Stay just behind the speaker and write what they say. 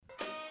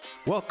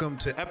Welcome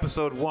to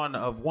episode 1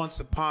 of Once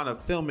Upon a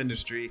Film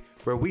Industry,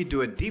 where we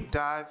do a deep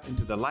dive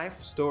into the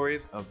life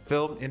stories of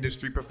film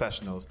industry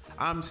professionals.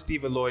 I'm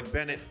Stephen Lloyd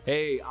Bennett.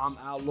 Hey, I'm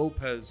Al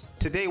Lopez.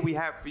 Today we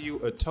have for you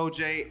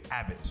Atoje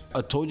Abbott.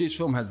 Atoje's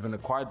film has been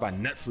acquired by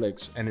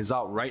Netflix and is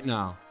out right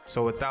now.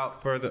 So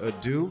without further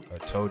ado,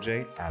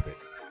 Atoje Abbott.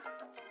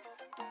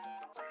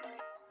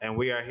 And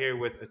we are here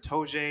with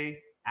Atoje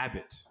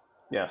Abbott.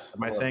 Yes.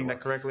 Am I saying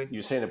that correctly?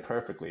 You're saying it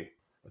perfectly.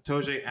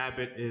 Atoje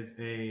Abbott is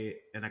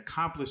an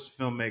accomplished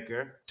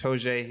filmmaker.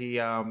 Atoje,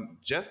 he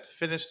just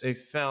finished a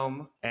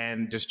film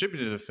and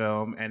distributed a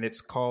film, and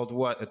it's called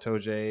what,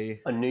 Atoje?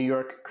 A New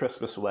York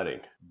Christmas Wedding.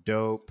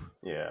 Dope.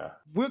 Yeah.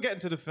 We'll get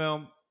into the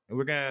film, and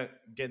we're going to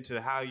get into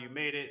how you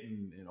made it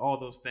and all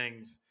those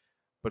things.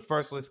 But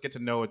first, let's get to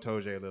know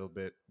Atoje a little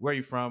bit. Where are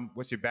you from?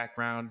 What's your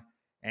background?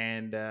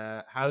 And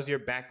how's your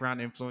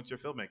background influence your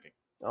filmmaking?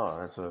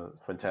 Oh, that's a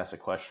fantastic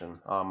question.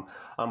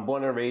 I'm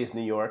born and raised in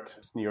New York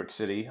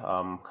City.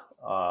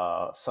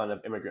 Son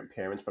of immigrant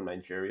parents from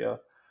Nigeria.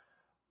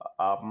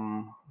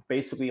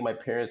 Basically, my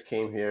parents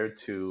came here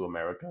to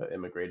America,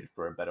 immigrated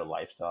for a better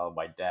lifestyle.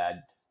 My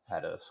dad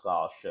had a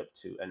scholarship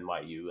to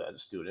NYU as a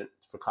student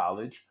for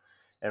college.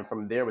 And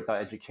from there,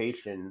 without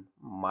education,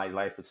 my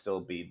life would still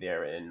be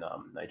there in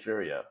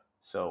Nigeria.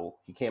 So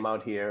he came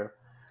out here.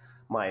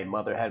 My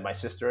mother had my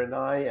sister and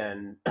I,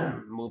 and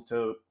moved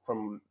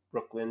from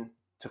Brooklyn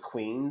to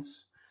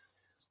Queens,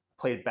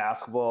 played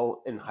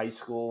basketball in high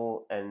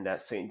school and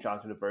at St.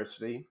 John's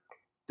University,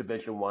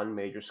 Division I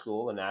major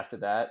school. And after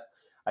that,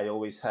 I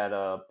always had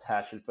a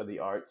passion for the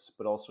arts,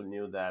 but also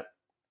knew that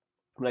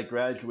when I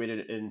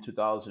graduated in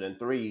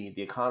 2003,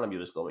 the economy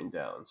was going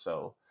down.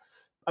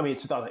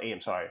 2008, I'm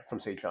sorry,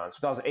 from St. John's.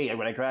 2008,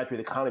 when I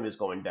graduated, the economy was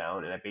going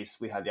down, and I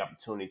basically had the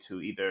opportunity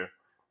to either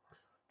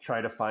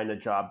try to find a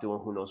job doing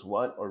who knows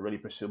what, or really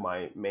pursue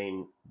my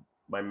main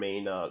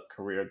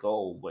career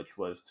goal, which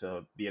was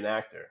to be an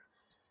actor.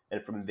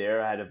 And from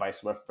there, I had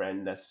advice from a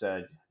friend that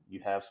said, you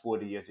have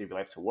 40 years of your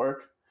life to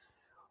work.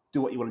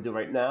 Do what you want to do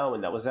right now.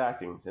 And that was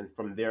acting. And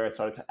from there, I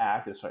started to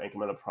act and start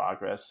incremental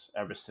progress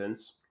ever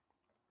since.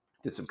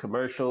 Did some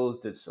commercials,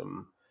 did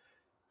some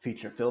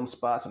feature film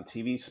spots, some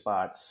TV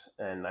spots.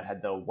 And I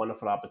had the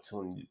wonderful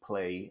opportunity to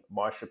play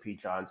Marsha P.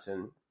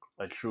 Johnson,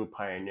 a true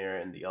pioneer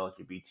in the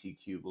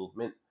LGBTQ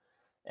movement.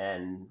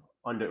 And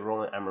under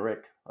Roland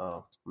Emmerich,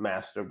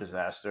 master of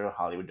disaster,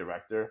 Hollywood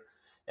director.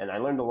 And I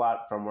learned a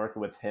lot from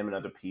working with him and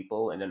other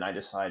people. And then I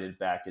decided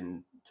back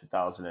in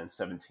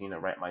 2017 to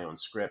write my own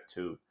script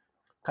to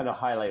kind of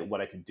highlight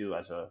what I could do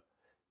as a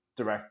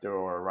director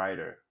or a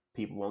writer.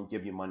 People won't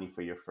give you money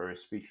for your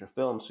first feature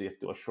film, so you have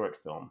to do a short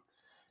film.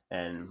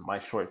 And my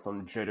short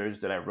film, Jitters,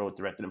 that I wrote,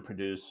 directed, and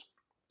produced,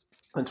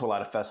 went to a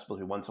lot of festivals.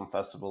 We won some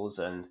festivals,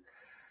 and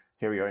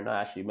here we are now.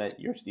 I actually met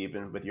you,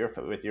 Stephen, with your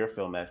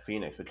film at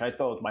Phoenix, which I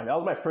thought that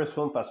was my first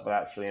film festival,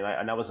 actually,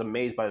 and I was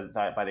amazed by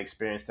the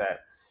experience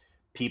that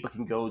people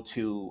can go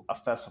to a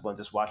festival and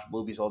just watch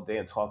movies all day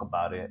and talk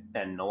about it,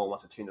 and no one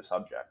wants to change the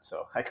subject.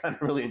 So I kind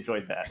of really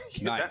enjoyed that.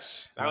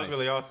 Nice. That was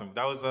really awesome.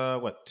 That was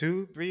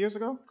 2-3 years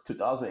ago?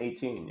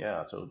 2018,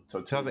 yeah. So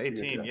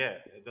 2018, yeah.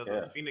 That was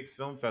a Phoenix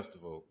Film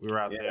Festival. We were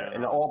out there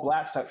in the all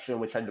black section,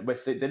 which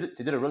they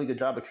did a really good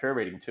job of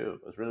curating too.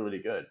 It was really, really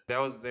good. They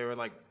were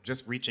like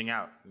just reaching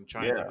out and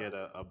trying to get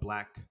a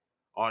black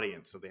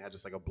audience. So they had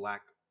just like a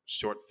black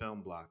short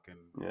film block, and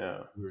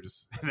we were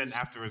just, and then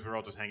afterwards we're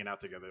all just hanging out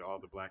together, all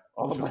the black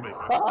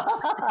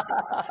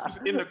filmmakers,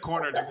 just in the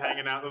corner, just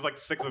hanging out. There's like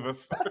 6 of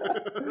us.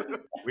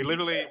 We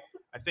literally,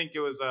 I think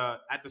it was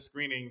at the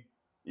screening.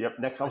 Yep.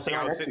 Next, I think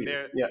I was sitting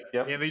there.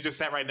 Yep. And he just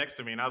sat right next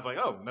to me, and I was like,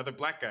 "Oh, another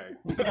black guy."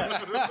 And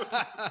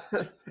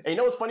you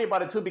know what's funny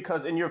about it too,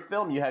 because in your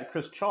film you had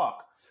Chris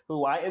Chalk,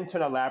 who I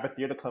interned at Labyrinth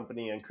Theater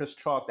Company, and Chris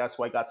Chalk, that's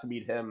why I got to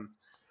meet him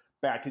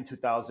back in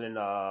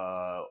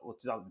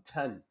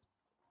 2010.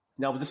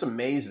 Now, I was just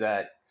amazed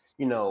that,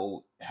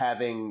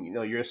 having,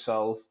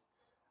 yourself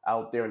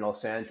out there in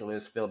Los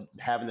Angeles,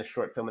 having a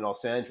short film in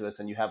Los Angeles,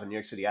 and you have a New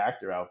York City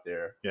actor out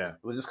there. Yeah.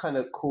 It was just kind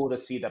of cool to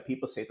see that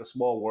people say it's a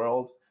small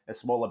world and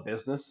smaller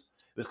business.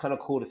 It was kind of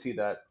cool to see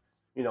that,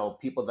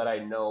 people that I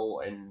know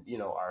and,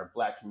 our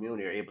black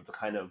community are able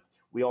to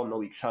we all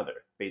know each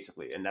other,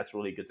 basically. And that's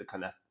really good to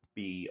kind of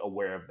be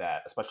aware of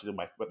that, especially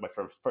with my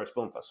first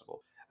film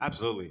festival.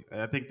 Absolutely.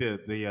 I think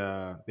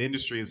the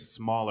industry is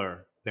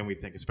smaller than we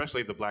think,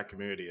 especially the black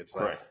community. It's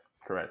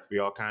correct. We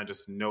all kind of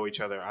just know each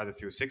other either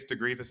through 6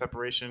 degrees of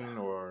separation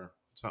or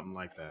something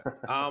like that.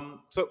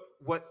 So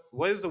what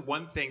is the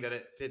one thing that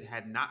if it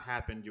had not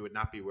happened, you would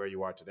not be where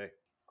you are today?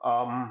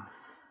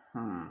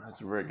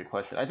 That's a very good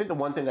question. I think the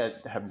one thing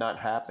that have not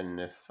happened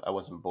if I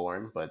wasn't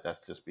born, but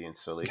that's just being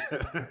silly.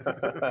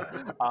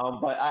 But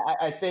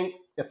I think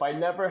if I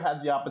never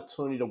had the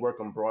opportunity to work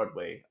on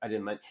Broadway, I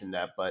didn't mention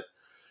that, but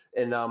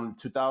in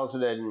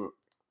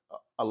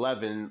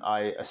 2011,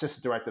 I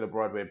assistant directed a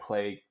Broadway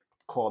play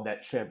called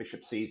That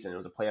Championship Season. It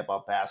was a play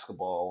about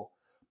basketball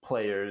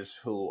players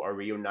who are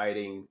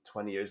reuniting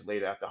 20 years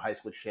later after a high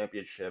school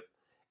championship,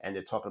 and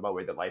they're talking about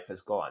where their life has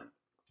gone.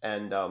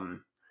 And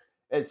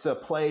It's a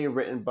play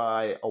written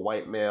by a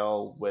white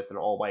male with an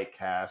all-white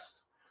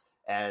cast,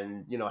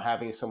 and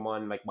having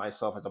someone like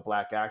myself as a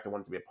black actor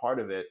wanted to be a part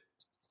of it.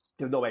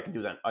 There's no way I can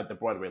do that at the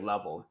Broadway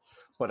level.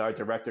 But our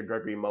director,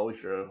 Gregory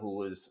Mosher, who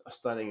was a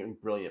stunning and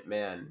brilliant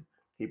man,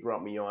 he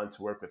brought me on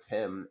to work with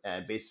him.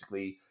 And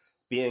basically,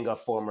 being a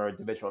former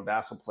Division I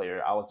basketball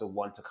player, I was the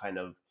one to kind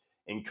of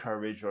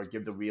encourage or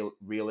give the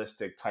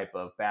realistic type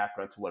of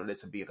background to what it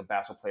is to be a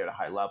basketball player at a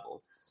high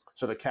level.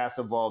 So the cast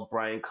involved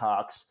Brian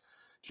Cox,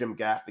 Jim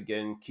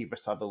Gaffigan, Kiefer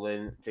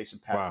Sutherland, Jason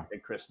Patrick,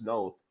 and Chris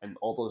Noth. And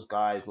all those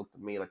guys looked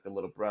at me like the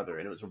little brother.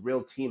 And it was a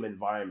real team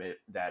environment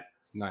that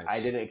I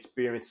didn't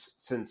experience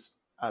since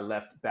I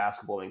left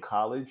basketball in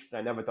college.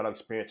 I never thought I'd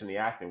experience in the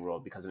acting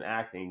world, because in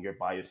acting, you're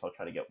by yourself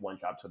trying to get one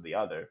job to the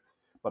other.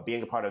 But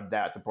being a part of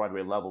that at the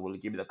Broadway level really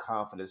gave me the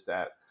confidence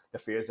that the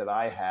fears that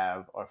I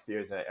have are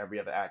fears that every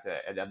other actor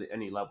at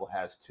any level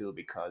has too,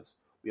 because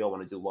we all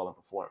want to do well and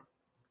perform.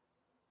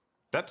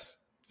 That's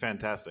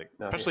fantastic,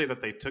 especially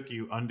that they took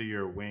you under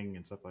your wing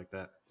and stuff like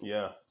that.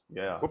 Yeah.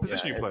 What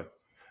position you play?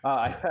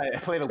 I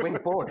played a wing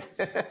forward.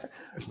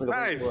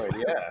 Nice. Nice.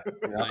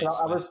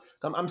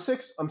 I'm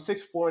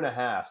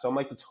 6'4.5", so I'm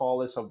like the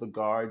tallest of the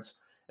guards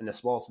and the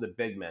smallest of the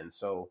big men.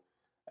 So,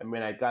 and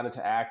when I got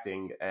into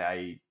acting,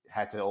 I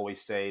had to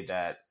always say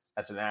that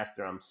as an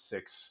actor, I'm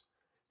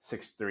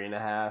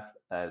 6'3.5".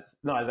 As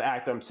an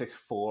actor, I'm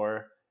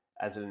 6'4".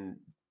 As in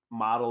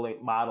model,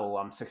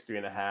 I'm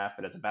 6'3.5",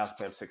 and as a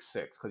basketball player, I'm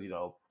 6'6". Because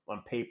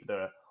on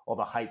paper, all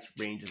the heights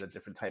ranges at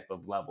different type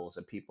of levels,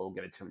 and people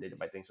get intimidated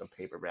by things on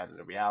paper rather than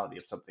the reality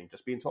of something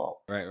just being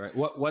tall. Right.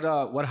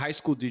 What high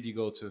school did you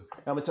go to?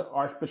 I went to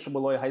Archbishop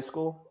Malloy High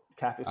School,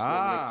 Catholic school in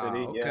New York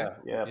City. Okay.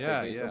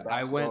 Yeah.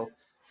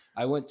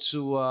 I went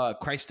to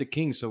Christ the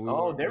King.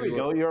 So there we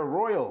go. You're a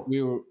Royal.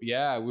 We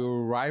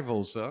were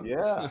rivals. Huh?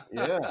 Yeah.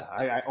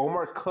 I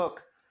Omar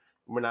Cook,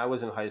 when I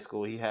was in high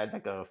school, he had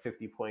like a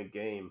 50-point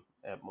game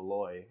at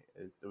Malloy.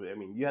 I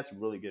mean, you had some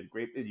really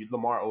great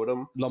Lamar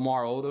Odom,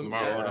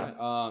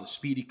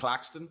 Speedy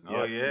Claxton.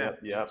 Oh yeah.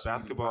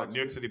 Basketball, New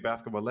York City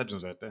basketball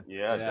legends right there.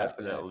 Yeah,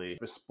 definitely.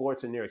 For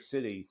sports in New York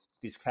City,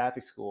 these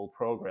Catholic school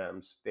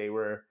programs, they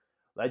were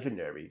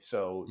legendary.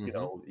 So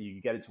you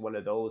get into one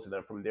of those, and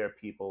then from there,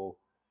 people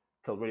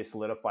can really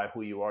solidify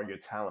who you are, your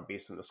talent,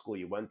 based on the school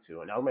you went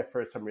to. And that was my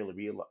first time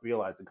really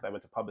realizing, because I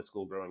went to public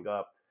school growing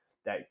up,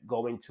 that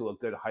going to a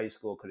good high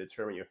school could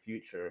determine your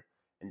future.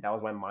 And that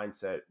was my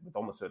mindset with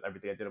almost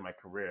everything I did in my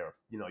career.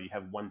 You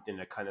have one thing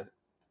that kind of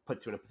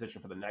puts you in a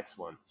position for the next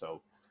one.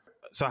 So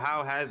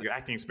how has your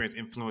acting experience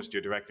influenced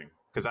your directing?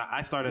 Because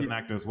I started as an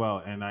actor as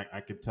well, and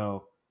I could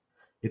tell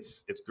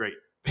it's great.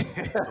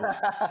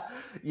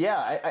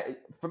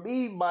 For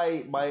me,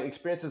 my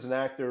experience as an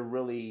actor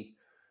really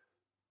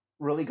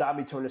got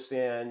me to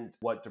understand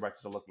what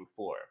directors are looking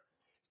for.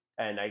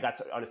 And I got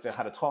to understand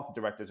how to talk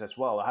to directors as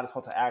well, how to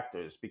talk to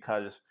actors,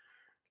 because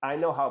I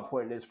know how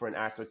important it is for an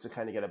actor to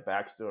kind of get a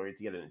backstory,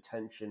 to get an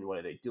intention. What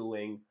are they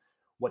doing?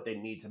 What they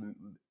need to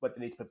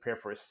prepare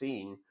for a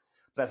scene.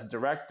 But as a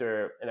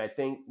director, and I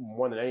think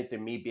more than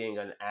anything, me being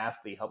an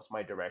athlete helps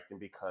my directing,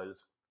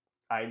 because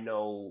I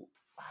know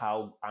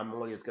how I'm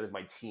only as good as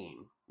my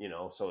team.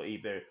 So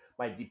either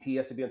my DP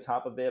has to be on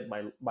top of it,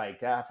 my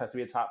gaff has to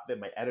be on top of it,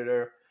 my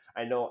editor.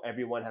 I know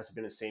everyone has to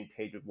be on the same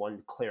page with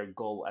one clear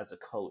goal as a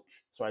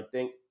coach. So I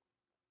think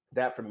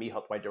that for me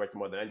helped my director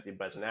more than anything.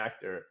 But as an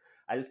actor,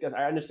 I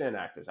understand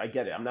actors. I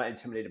get it. I'm not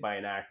intimidated by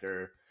an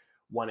actor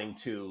wanting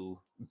to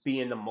be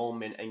in the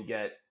moment and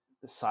get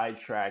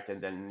sidetracked,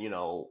 and then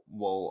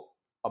will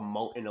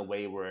emote in a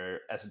way where,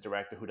 as a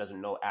director who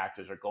doesn't know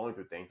actors are going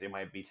through things, they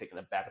might be taken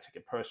aback or take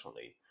it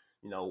personally.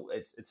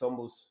 It's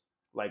almost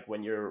like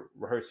when you're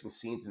rehearsing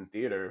scenes in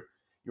theater,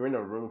 you're in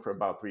a room for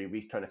about 3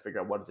 weeks trying to figure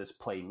out, what does this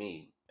play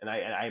mean? And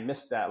I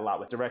missed that a lot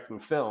with directing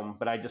film,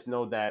 but I just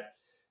know that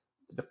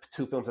the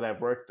 2 films that I've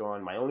worked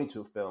on, my only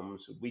 2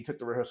 films, we took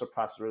the rehearsal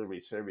process really,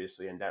 really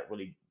seriously, and that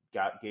really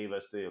gave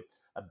us the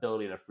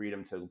ability and the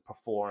freedom to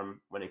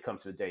perform when it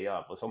comes to the day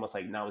of. It's almost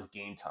like now it's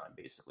game time,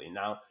 basically.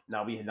 Now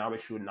we're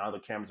shooting, now the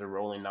cameras are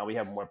rolling, now we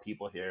have more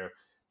people here,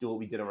 do what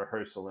we did in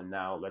rehearsal, and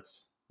now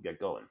let's get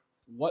going.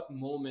 What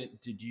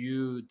moment did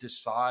you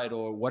decide,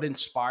 or what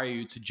inspired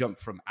you to jump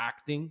from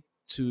acting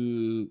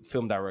to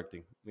film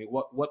directing? I mean,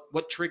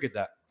 what triggered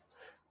that?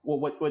 Well,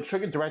 what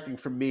triggered directing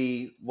for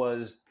me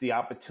was the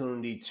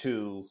opportunity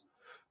to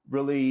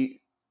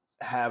really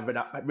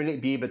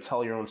be able to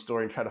tell your own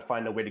story and try to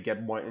find a way to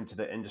get more into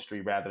the industry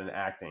rather than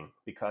acting.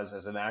 Because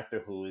as an actor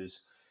who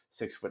is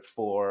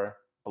 6'4",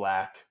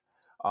 black,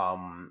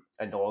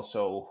 and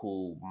also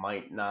who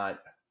might not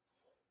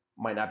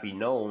be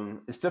known,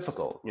 it's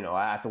difficult.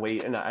 I have to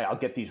wait, and I'll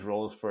get these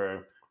roles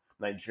for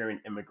Nigerian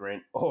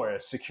immigrant or a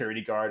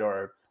security guard,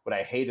 or what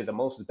I hated the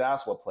most is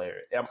basketball player.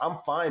 I'm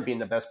fine being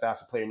the best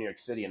basketball player in New York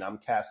City, and I'm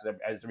cast as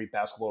every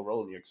basketball role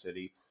in New York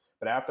City.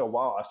 But after a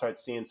while, I start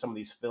seeing some of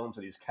these films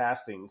or these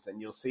castings, and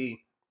you'll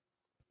see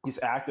these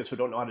actors who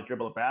don't know how to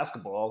dribble a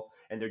basketball,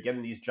 and they're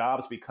getting these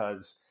jobs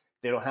because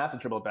they don't have to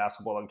dribble a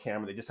basketball on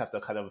camera. They just have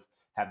to kind of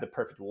have the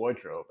perfect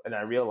wardrobe. And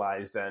I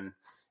realized then,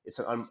 it's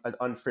an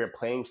unfair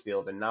playing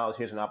field. And now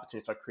here's an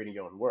opportunity to start creating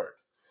your own work.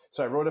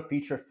 So I wrote a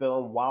feature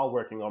film while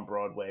working on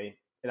Broadway,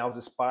 and I was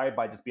inspired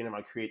by just being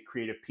around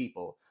creative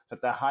people. So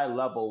at that high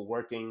level,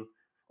 working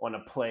on a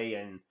play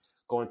and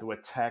going through a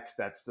text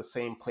that's the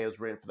same play as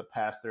written for the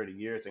past 30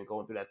 years and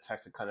going through that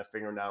text and kind of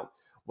figuring out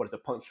what does the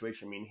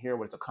punctuation mean here,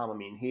 what does the comma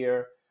mean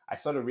here. I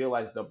started to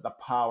realize the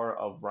power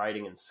of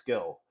writing and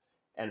skill.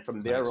 And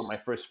from there, I wrote my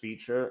first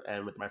feature.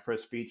 And with my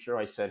first feature,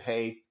 I said,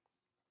 hey,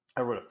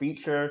 I wrote a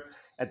feature.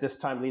 At this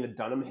time, Lena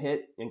Dunham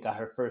hit and got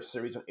her first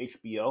series on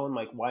HBO. I'm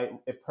like,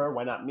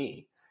 why not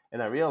me?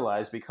 And I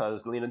realized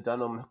because Lena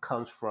Dunham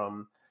comes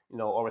from,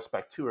 all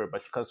respect to her,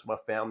 but she comes from a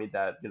family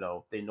that,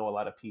 they know a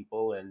lot of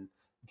people, and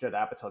Judd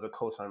Apatow, the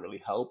co-sign,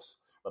 really helps.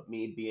 But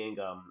me being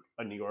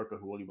a New Yorker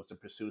who really wants to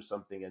pursue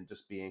something and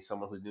just being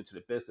someone who's new to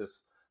the business,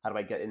 how do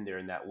I get in there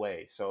in that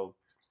way? So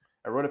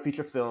I wrote a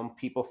feature film.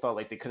 People felt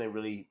like they couldn't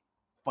really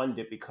fund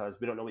it because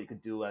we don't know what you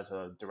could do as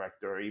a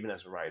director or even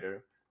as a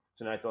writer.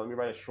 So then I thought, let me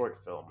write a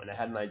short film. And I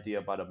had an idea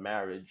about a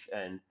marriage,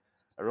 and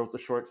I wrote the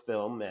short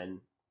film, and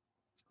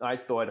I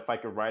thought if I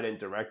could write it and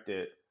direct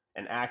it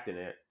and act in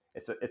it,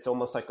 it's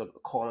almost like a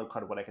calling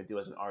card of what I could do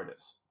as an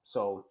artist.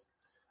 So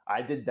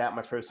I did that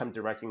my first time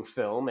directing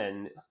film,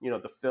 and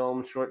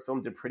the short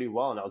film did pretty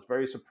well, and I was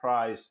very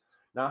surprised,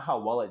 not how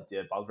well it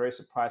did, but I was very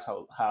surprised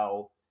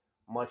how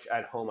much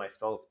at home I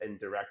felt in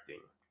directing.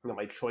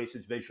 My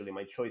choices visually,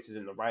 my choices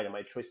in the writing,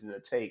 my choices in the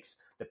takes,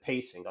 the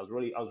pacing. I was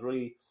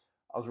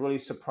really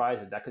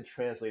surprised that could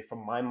translate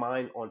from my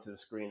mind onto the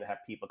screen to have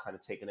people kind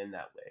of taken in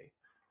that way.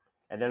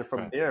 And then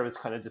from there, it's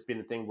kind of just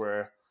been a thing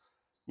where,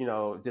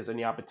 if there's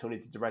any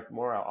opportunity to direct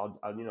more, I'll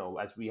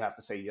as we have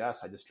to say yes,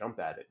 I just jump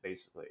at it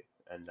basically.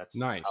 And that's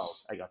nice. How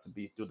I got to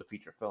do the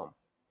feature film.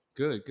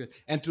 Good.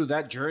 And through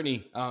that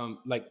journey,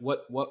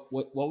 what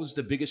was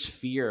the biggest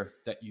fear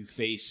that you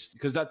faced?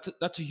 Because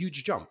that's a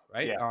huge jump,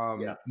 right?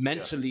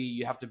 Mentally,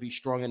 you have to be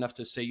strong enough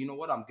to say, you know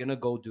what, I'm gonna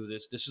go do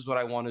this. This is what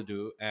I want to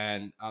do,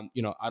 and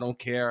I don't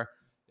care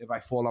if I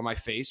fall on my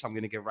face. I'm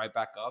gonna get right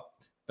back up.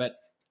 But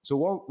so,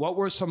 what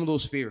were some of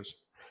those fears?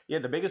 Yeah,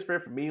 the biggest fear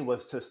for me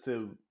was just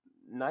to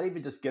not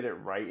even just get it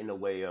right in a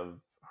way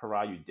of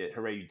hooray you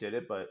did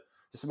it, but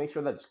just to make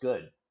sure that's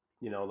good.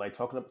 Like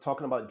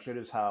talking about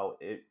Jitters, how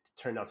it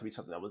turned out to be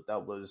something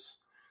that was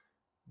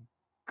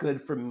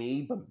good for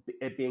me, but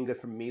it being good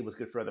for me was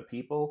good for other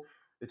people.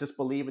 It's just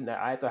believing that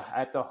I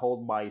have to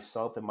hold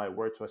myself and my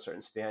word to a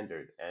certain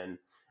standard, and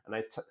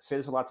I say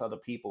this a lot to other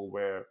people,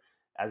 where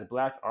as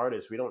Black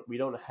artists we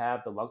don't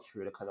have the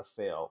luxury to kind of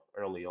fail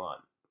early on,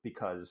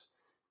 because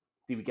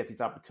we get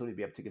these opportunities,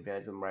 we have to take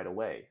advantage of them right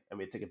away, and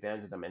we have to take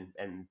advantage of them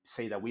and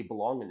say that we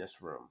belong in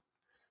this room.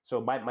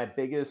 So my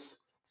biggest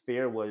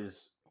fear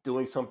was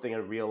doing something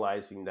and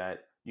realizing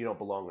that you don't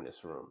belong in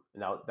this room.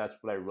 Now that's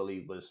what I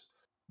really was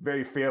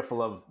very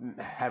fearful of,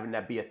 having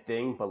that be a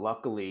thing. But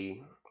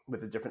luckily,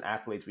 with the different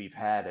accolades we've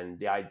had and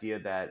the idea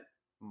that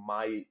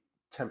my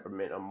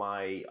temperament or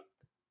my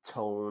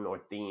tone or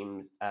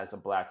theme as a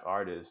Black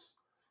artist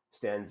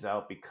stands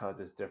out because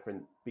it's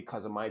different,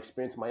 because of my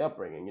experience, my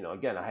upbringing.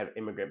 Again, I have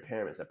immigrant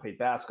parents. I played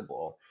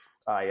basketball.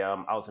 I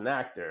was an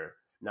actor.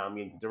 Now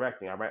I'm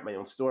directing. I write my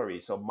own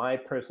stories. So my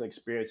personal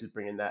experience is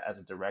bringing that as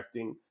a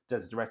director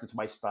to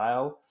my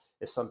style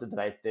is something that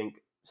I think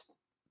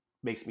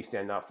makes me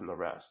stand out from the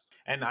rest.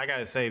 And I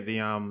gotta say,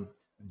 the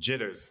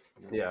Jitters.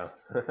 Yeah.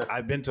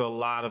 I've been to a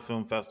lot of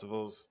film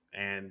festivals,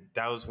 and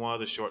that was one of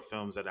the short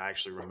films that I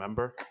actually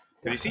remember.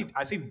 Because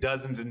I see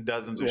dozens and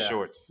dozens of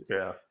shorts.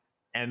 Yeah.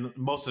 And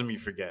most of them you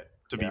forget,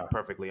 to be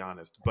perfectly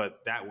honest. But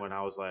that one,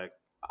 I was like,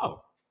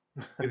 oh.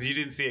 Because you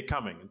didn't see it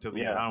coming until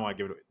the end. I don't want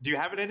to give it away. Do you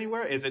have it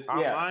anywhere? Is it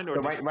online? Or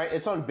right.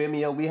 It's on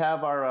Vimeo. We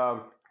have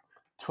our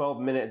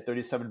 12-minute and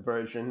 37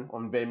 version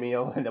on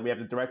Vimeo, and then we have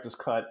the director's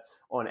cut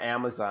on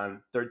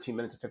Amazon, 13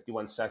 minutes and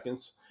 51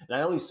 seconds. And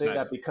I only say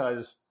that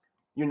because,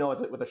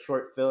 with a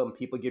short film,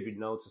 people give you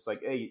notes. It's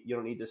like, hey, you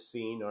don't need this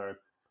scene, or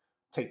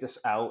take this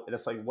out. And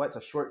it's like, what? It's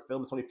a short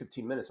film. It's only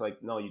 15 minutes.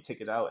 Like, no, you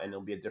take it out and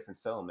it'll be a different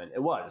film. And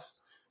it was.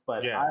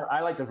 But I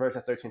like the version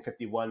of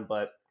 1351,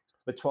 but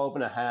with 12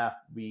 and a half,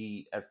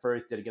 we at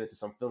first did get into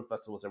some film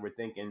festivals and we're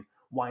thinking,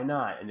 why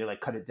not? And they're like,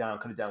 cut it down.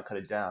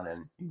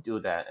 And you do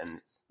that. And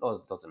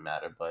it doesn't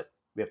matter, but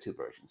we have two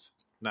versions.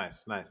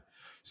 Nice.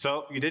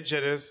 So you did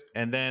Jitters,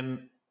 and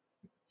then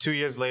 2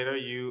 years later,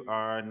 you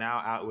are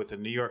now out with A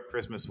New York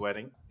Christmas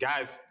Wedding.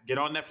 Guys, get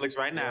on Netflix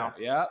right now.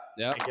 Yeah.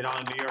 And get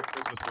on A New York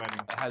Christmas Wedding.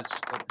 It has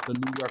the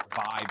New York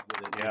vibe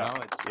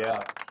with it,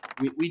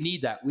 It's, we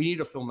need that. We need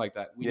a film like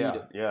that. We need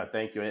it. Yeah,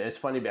 thank you. And it's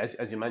funny,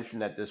 as you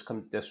mentioned, that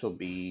this will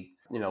be,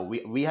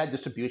 we had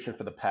distribution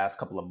for the past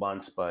couple of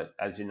months, but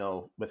as you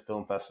know, with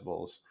film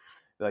festivals,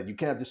 like, you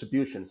can't have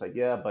distribution. It's like,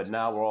 but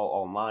now we're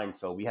all online,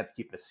 so we had to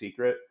keep it a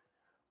secret.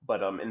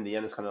 But in the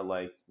end, it's kind of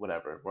like,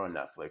 whatever. We're on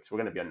Netflix. We're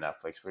gonna be on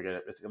Netflix.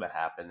 It's gonna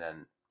happen.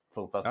 And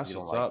film festivals, you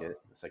don't like it.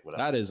 It's like,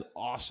 whatever. That is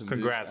awesome.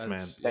 Congrats,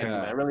 man. Thank you,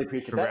 man. I really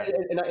appreciate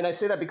that. And I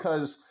say that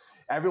because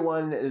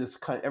everyone's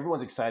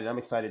excited. I'm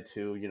excited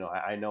too.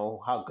 I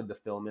know how good the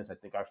film is. I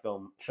think our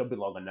film should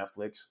belong on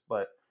Netflix,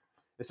 but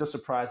it's just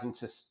surprising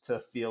to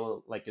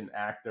feel like an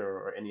actor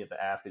or any of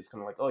the athletes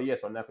kind of like, oh yeah,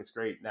 it's on Netflix,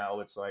 great. Now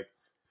it's like,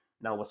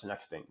 now what's the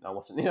next thing? Now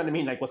what's, you know what I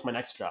mean? Like, what's my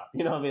next job?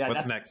 You know what I mean?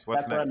 What's next?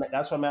 What's next?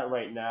 That's where I'm at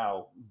right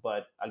now.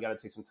 But I got to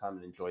take some time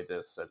and enjoy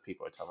this, as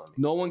people are telling me.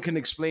 No one can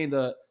explain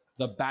the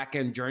back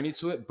end journey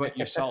to it, but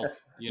yourself.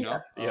 You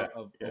know,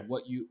 of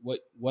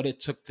what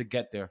it took to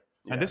get there.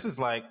 Yeah. And this is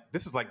like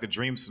the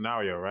dream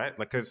scenario, right?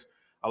 Like, because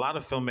a lot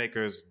of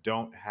filmmakers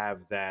don't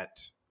have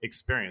that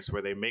experience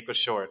where they make a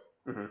short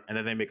and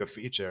then they make a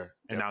feature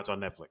and now it's on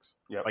Netflix.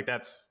 Like,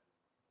 that's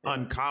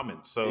uncommon.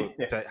 So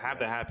to have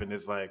that happen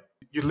is like,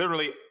 you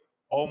literally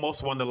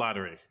almost won the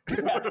lottery. I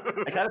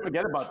kind of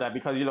forget about that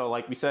because, you know,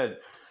 like we said,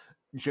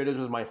 Jitters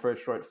was my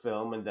first short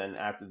film, and then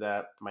after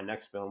that, my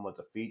next film was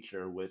a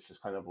feature, which is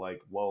kind of like,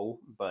 whoa,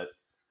 but,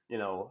 you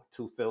know,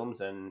 2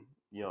 films and,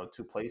 you know,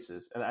 2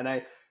 places. And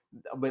I,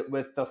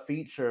 with the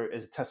feature,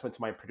 is a testament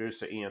to my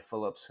producer, Ian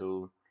Phillips,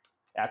 who,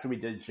 after we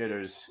did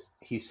Jitters,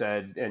 he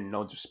said, and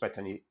no disrespect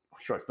to any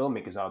short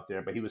filmmakers out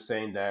there, but he was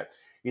saying that,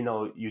 you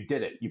know, you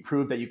did it. You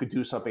proved that you could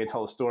do something and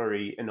tell a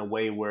story in a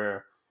way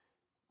where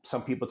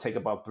some people take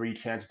about 3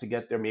 chances to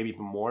get there, maybe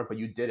even more, but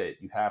you did it.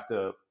 You have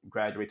to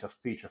graduate to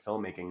feature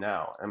filmmaking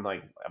now. And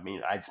like, I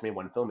mean, I just made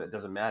 1 film. It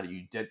doesn't matter.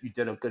 You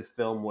did a good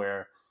film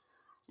where,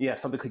 yeah,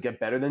 something could get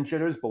better than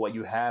Jitters, but what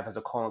you have as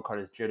a calling card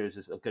as Jitters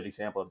is a good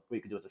example of what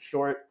you could do as a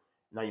short.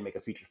 Now you make a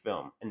feature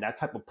film, and that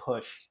type of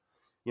push,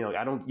 you know,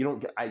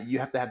 you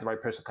have to have the right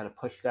person kind of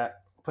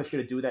push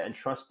you to do that and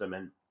trust them.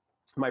 And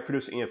my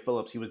producer, Ian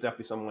Phillips, he was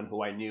definitely someone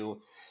who I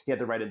knew he had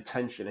the right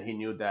intention, and he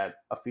knew that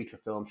a feature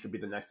film should be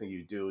the next thing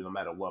you do, no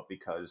matter what,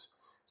 because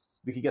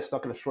we could get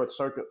stuck in a short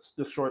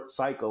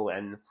cycle,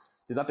 and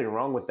there's nothing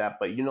wrong with that.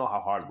 But you know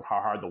how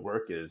hard the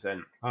work is,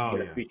 and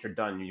get a feature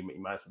done, you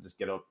might as well just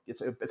get up.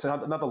 It's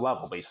another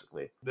level,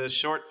 basically. The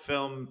short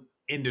film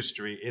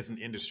industry is an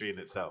industry in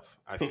itself,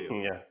 I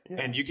feel.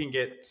 And you can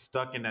get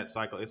stuck in that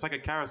cycle. It's like a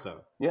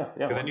carousel.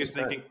 Because then you're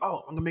thinking, oh,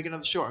 I'm gonna make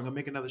another short. I'm gonna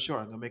make another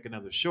short. I'm gonna make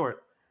another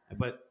short.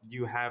 But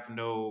you have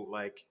no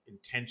like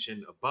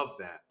intention above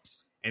that,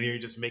 and you're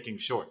just making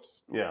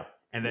shorts.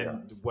 And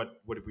then what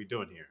are we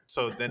doing here?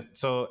 So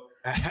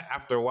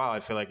after a while, I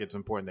feel like it's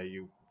important that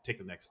you take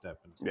the next step.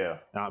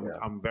 And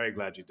I'm very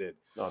glad you did.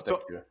 Oh,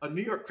 thank you. A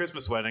New York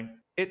Christmas Wedding.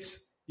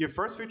 It's your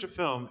first feature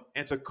film.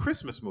 And it's a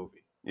Christmas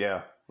movie.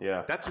 Yeah.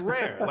 That's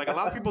rare. Like, a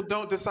lot of people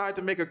don't decide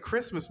to make a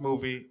Christmas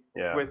movie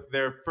with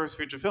their first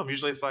feature film.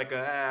 Usually it's like,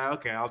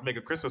 okay, I'll make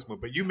a Christmas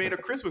movie. But you made a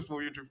Christmas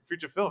movie with your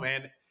feature film,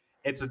 and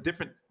it's a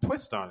different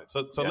twist on it.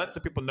 So let the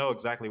people know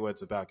exactly what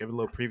it's about. Give a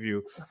little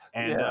preview.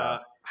 And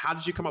how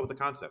did you come up with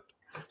the concept?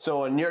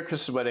 So A New York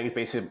Christmas Wedding is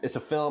basically, it's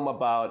a film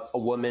about a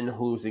woman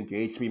who's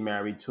engaged to be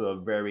married to a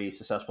very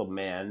successful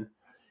man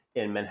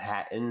in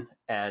Manhattan.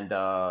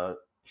 And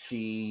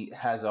she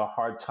has a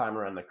hard time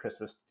around the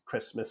Christmas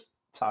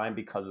time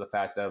because of the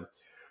fact that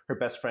her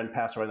best friend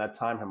passed around that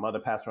time, her mother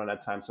passed around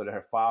that time, so did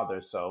her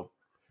father. So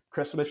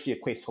Christmas she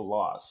equates to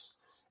loss.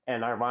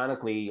 And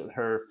ironically,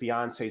 her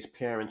fiance's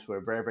parents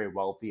were very, very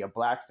wealthy, a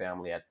Black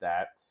family at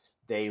that.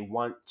 They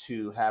want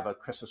to have a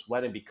Christmas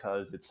wedding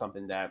because it's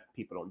something that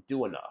people don't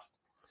do enough.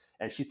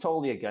 And she's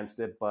totally against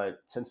it, but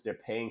since they're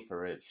paying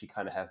for it, she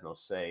kind of has no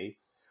say.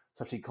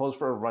 So she goes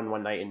for a run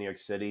one night in New York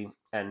City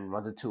and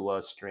runs into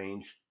a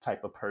strange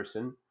type of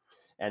person.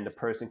 And the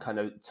person kind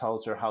of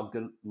tells her how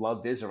good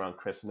love is around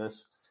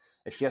Christmas.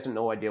 And she has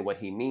no idea what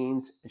he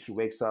means. And she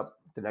wakes up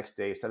the next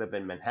day, instead of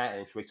in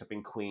Manhattan, she wakes up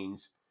in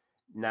Queens,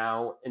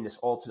 now in this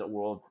alternate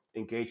world,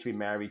 engaged to be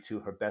married to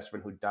her best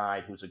friend who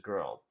died, who's a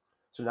girl.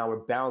 So now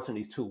we're balancing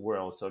these 2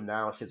 worlds. So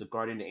now she has a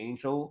guardian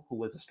angel who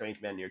was a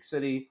strange man in New York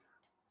City.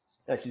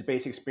 And she's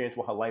basically experienced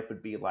what her life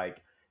would be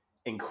like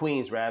in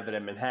Queens rather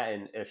than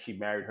Manhattan if she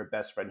married her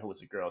best friend who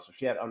was a girl. So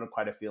she had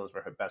unrequited feelings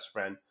for her best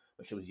friend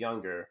when she was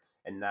younger.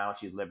 And now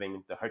she's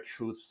living her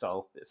true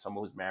self as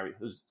someone who's married,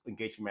 who's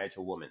engaged to be married to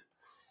a woman.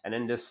 And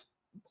in this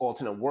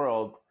alternate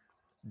world,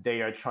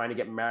 they are trying to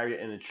get married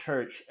in a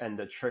church, and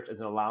the church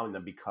isn't allowing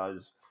them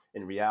because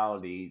in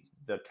reality,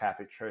 the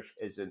Catholic Church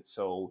isn't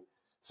so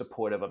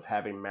supportive of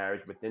having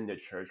marriage within the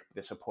church, but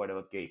they're supportive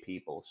of gay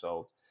people.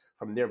 So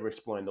from there, we're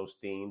exploring those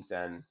themes,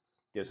 and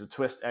there's a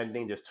twist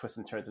ending. There's twists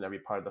and turns in every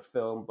part of the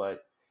film,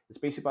 but it's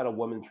basically about a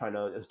woman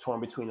is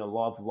torn between a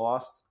love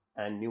lost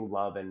and new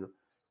love, and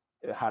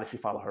how does she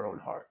follow her own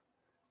heart?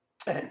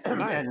 And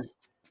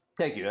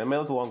thank you. I mean, it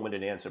was a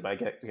long-winded answer, but I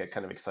get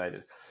kind of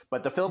excited.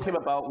 But the film came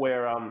about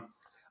where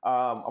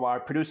our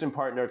producing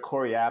partner,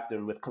 Corey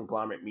Apton with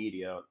Conglomerate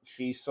Media,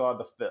 she saw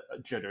the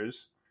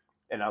Jitters,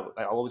 and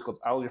I always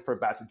refer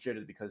back to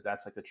Jitters because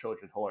that's like the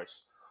Trojan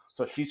horse.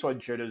 So she saw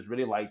Jitters,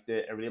 really liked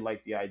it, and really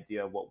liked the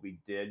idea of what we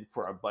did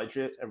for our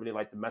budget, and really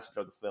liked the message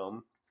of the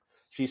film.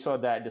 She saw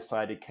that and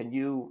decided, can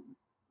you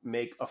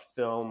make a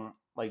film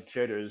like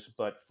Jitters,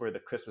 but for the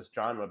Christmas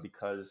genre,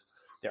 because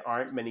there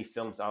aren't many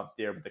films out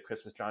there with the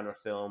Christmas genre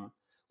film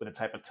with the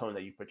type of tone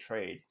that you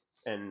portrayed.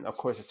 And of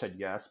course I said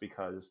yes,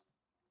 because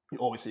you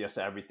always say yes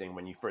to everything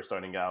when you're first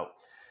starting out.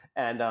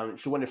 And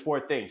she wanted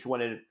 4 things. She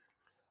wanted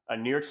a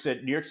New York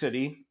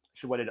City.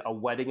 She wanted a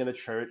wedding in a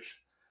church,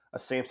 a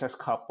same-sex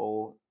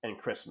couple, and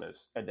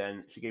Christmas. And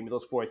then she gave me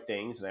those 4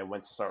 things, and I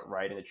went to start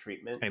writing a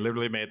treatment. I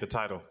literally made the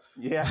title.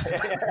 Yeah.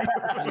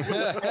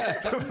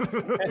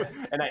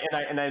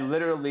 and I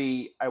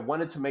literally, I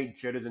wanted to make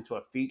Jitters into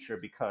a feature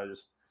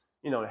because,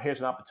 here's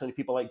an opportunity.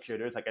 People like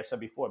Jitters, like I said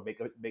before,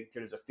 make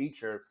Jitters a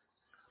feature.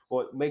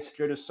 What makes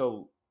Jitters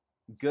so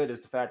good is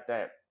the fact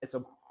that it's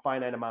a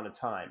finite amount of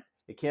time.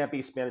 It can't be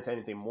expanded to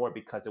anything more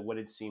because it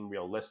wouldn't seem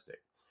realistic.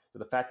 So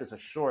the fact it's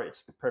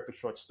the perfect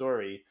short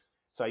story.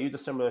 So I used the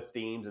similar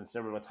themes and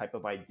similar type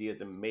of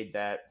ideas and made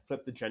that,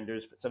 flip the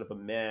genders, instead of a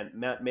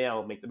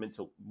male, make them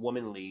into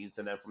woman leads.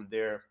 And then from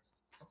there,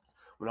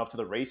 went off to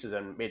the races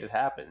and made it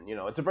happen.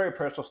 It's a very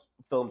personal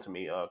film to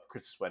me,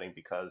 Christmas Wedding,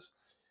 because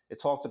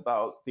it talks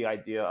about the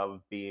idea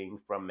of being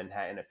from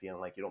Manhattan and feeling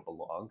like you don't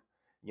belong,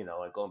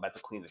 and going back to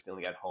Queens and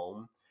feeling at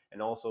home.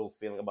 And also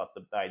feeling about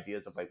the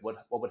ideas of like what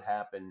would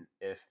happen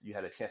if you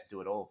had a chance to do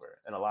it over.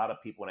 And a lot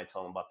of people, when I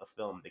tell them about the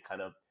film, they kind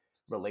of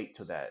relate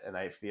to that. And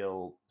I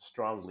feel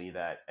strongly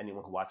that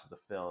anyone who watches the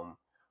film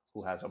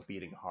who has a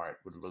beating heart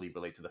would really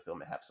relate to the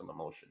film and have some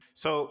emotion.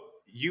 So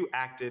you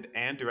acted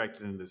and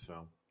directed in this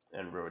film.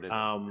 And wrote it.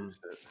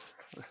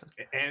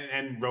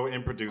 And wrote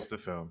and produced the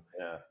film.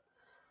 Yeah.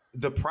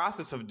 The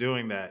process of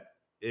doing that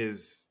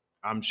is,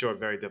 I'm sure,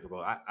 very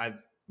difficult.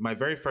 My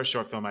very first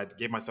short film, I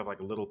gave myself like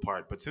a little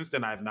part, but since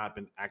then I've not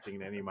been acting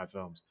in any of my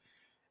films.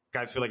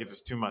 Guys feel like it's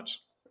just too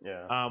much.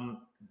 Yeah.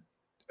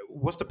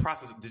 What's the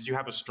process? Did you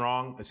have a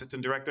strong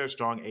assistant director,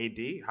 strong AD?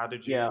 How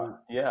did you?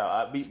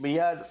 Yeah. We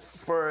had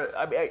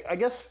I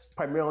guess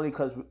primarily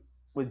because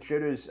with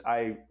Jitters,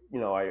 I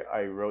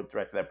wrote,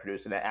 directed, I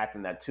produced, and I acted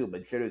in that too.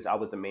 But Jitters, I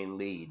was the main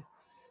lead,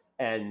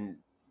 and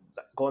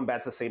going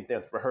back to the same thing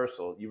with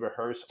rehearsal, you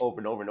rehearse over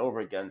and over and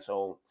over again.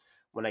 So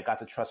when I got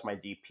to trust my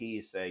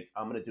DP, say,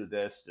 I'm going to do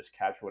this, just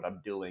capture what I'm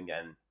doing,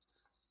 and,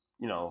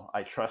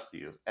 I trust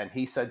you. And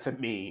he said to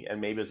me, and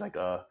maybe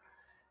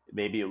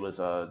it was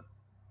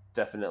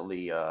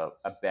definitely a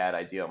bad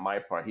idea on my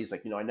part. He's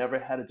like, I never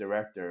had a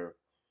director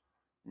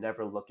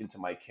never look into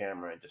my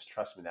camera and just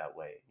trust me that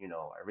way.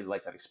 I really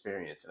like that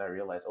experience. And I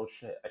realized, oh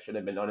shit, I should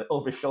have been on it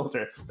over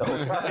shoulder the whole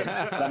time.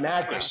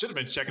 I should have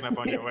been checking up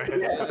on your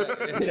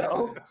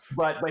ass.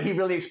 But he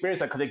really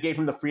experienced that because it gave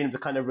him the freedom to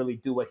kind of really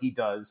do what he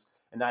does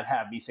and not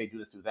have me say, do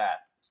this, do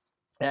that.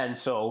 And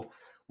so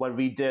when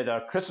we did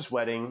a Christmas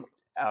Wedding,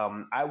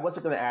 I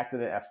wasn't going to act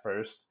in it at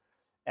first.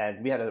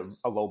 And we had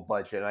a low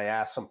budget. And I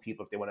asked some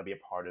people if they want to be a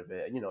part of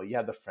it. And, you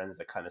have the friends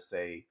that kind of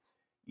say,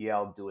 yeah,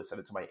 I'll do it, send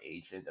it to my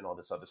agent and all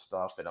this other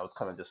stuff. And I was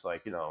kind of just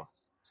like,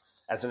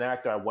 as an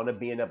actor, I want to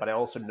be in it, but I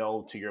also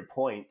know, to your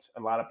point,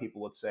 a lot of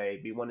people would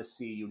say, we want to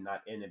see you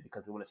not in it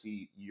because we want to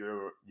see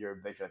your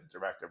vision as a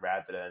director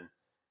rather than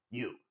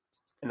you.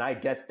 And I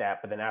get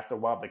that. But then after a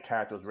while, the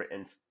character was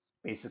written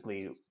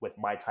basically with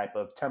my type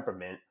of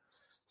temperament.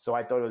 So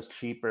I thought it was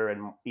cheaper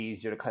and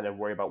easier to kind of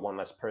worry about one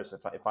less person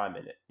if I'm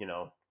in it,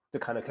 to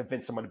kind of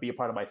convince someone to be a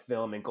part of my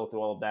film and go through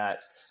all of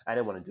that. I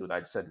didn't want to do that. I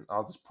just said,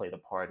 I'll just play the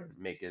part and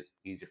make it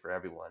easier for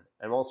everyone.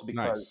 And also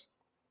because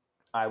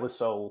I was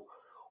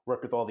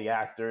work with all the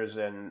actors,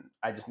 and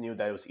I just knew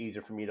that it was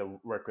easier for me to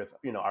work with,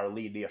 our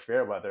lead, Nia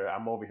Fairweather.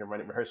 I'm over here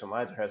rehearsing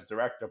lines with her as a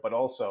director, but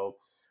also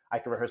I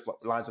can rehearse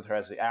lines with her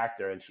as the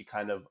actor, and she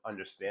kind of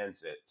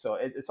understands it. So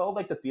it's all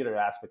like the theater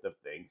aspect of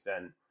things.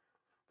 And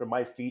for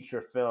my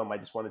feature film, I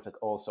just wanted to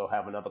also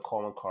have another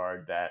calling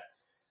card that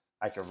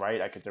I could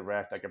write, I could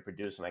direct, I could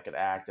produce, and I could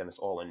act, and it's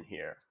all in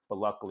here. But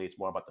luckily, it's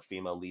more about the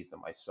female leads than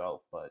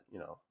myself. But,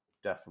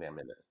 definitely I'm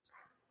in it.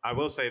 I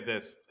will say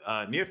this.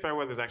 Nia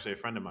Fairweather is actually a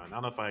friend of mine. I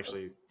don't know if I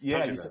actually you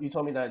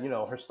told me that,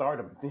 her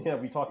stardom. Yeah,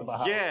 we talked about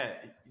how.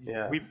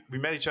 Yeah. We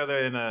met each other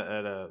at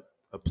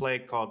a play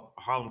called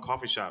Harlem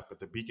Coffee Shop at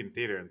the Beacon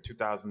Theater in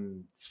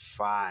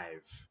 2005.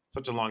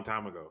 Such a long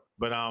time ago.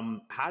 But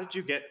how did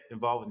you get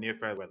involved with Nia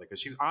Fairweather?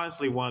 Because she's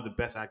honestly one of the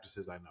best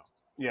actresses I know.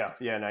 Yeah,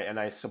 and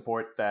I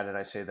support that, and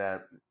I say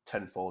that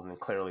tenfold and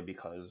clearly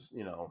because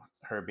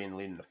her being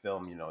leading the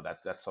film,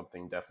 that's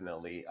something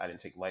definitely I didn't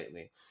take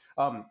lightly.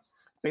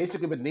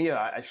 Basically, with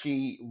Nia,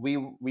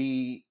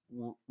 we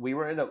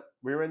were in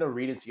a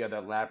reading together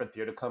at Labyrinth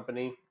Theater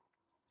Company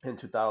in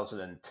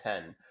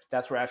 2010.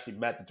 That's where I actually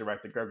met the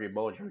director Gregory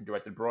Mosher, who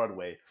directed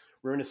Broadway.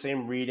 We were in the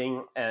same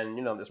reading, and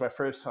it's my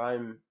first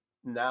time.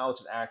 Now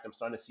as an actor, I'm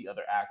starting to see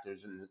other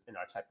actors in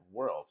our type of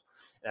world,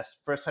 and that's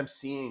the first time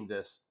seeing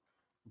this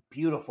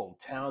beautiful,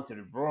 talented,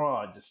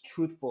 raw, just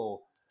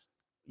truthful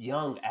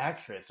young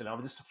actress. And I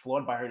was just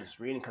floored by her in this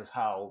reading because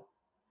how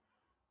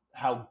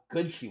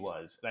good she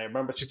was. And I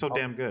remember she's so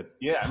damn good.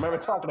 Yeah, I remember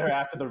talking to her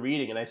after the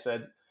reading, and I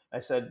said,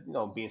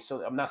 being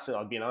silly, I'm not silly,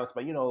 I'm being honest,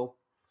 but you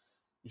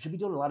should be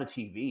doing a lot of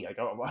TV.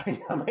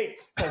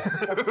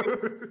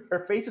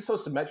 Her face is so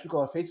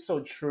symmetrical, her face is so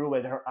true,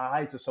 and her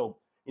eyes are so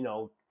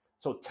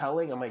so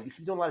telling. I'm like, you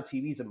should be doing a lot of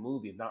TVs and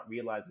movies, not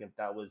realizing if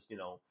that was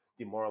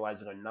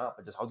demoralizing or not,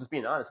 but I was just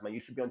being honest, man. You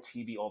should be on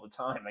TV all the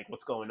time. Like,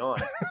 what's going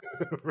on?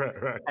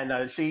 right.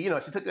 And she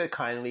took it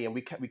kindly, and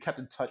we kept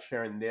in touch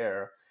here and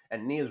there.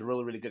 And Nia's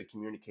really, really good at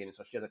communicating,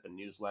 so she has like a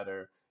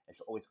newsletter, and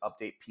she'll always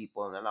update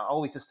people. And then I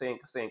always just stay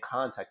in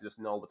contact to just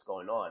know what's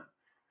going on.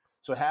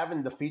 So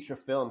having the feature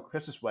film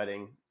Christmas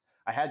Wedding,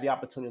 I had the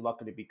opportunity,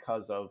 luckily,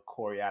 because of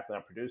Corey Apple,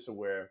 our producer,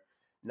 where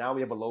now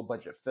we have a low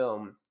budget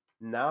film.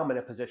 Now I'm in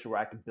a position where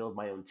I can build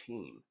my own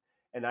team.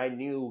 And I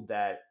knew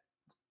that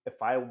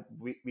if I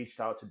reached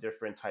out to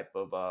different type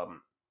of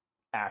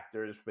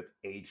actors with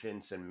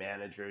agents and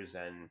managers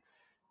and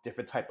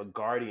different type of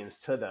guardians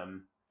to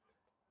them,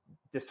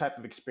 this type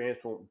of experience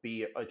won't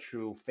be a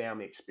true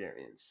family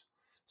experience.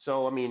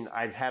 So, I mean,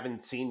 I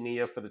haven't seen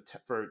Nia for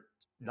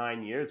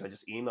 9 years. I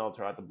just emailed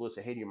her out the blue,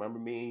 said, "Hey, do you remember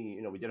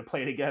me? We did a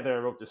play together. I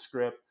wrote the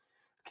script.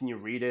 Can you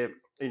read it?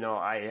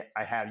 I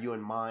have you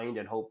in mind,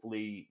 and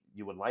hopefully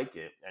you would like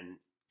it." And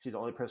she's the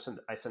only person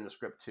I sent the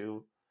script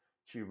to.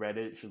 She read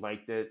it. She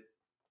liked it.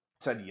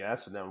 Said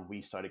yes, and then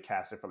we started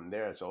casting from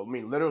there. So, I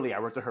mean, literally, I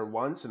worked with her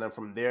once, and then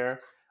from there,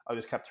 I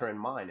just kept her in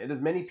mind. And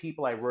there's many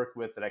people I worked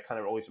with that I kind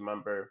of always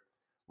remember.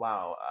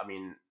 Wow, I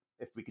mean,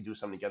 if we could do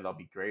something together, that'll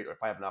be great. Or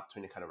if I have an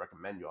opportunity to kind of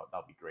recommend you,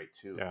 that'll be great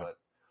too. Yeah. But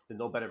there's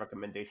no better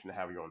recommendation to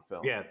have your own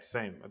film. Yeah,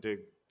 same. I do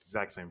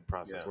exact same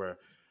process where,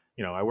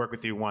 I work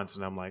with you once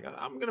and I'm like,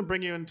 I'm going to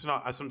bring you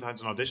into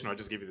sometimes an audition, or I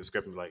just give you the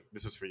script and be like,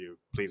 this is for you.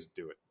 Please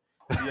do it.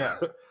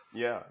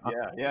 Yeah.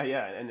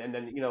 And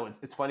then,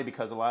 it's funny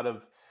because a lot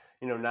of,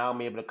 now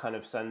I'm able to kind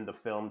of send the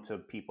film to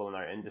people in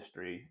our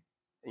industry,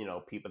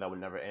 people that would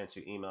never answer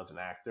emails as an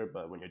actor,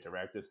 but when you're a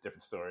director, it's a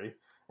different story.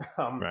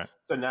 Right.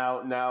 So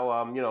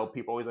now,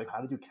 people always like,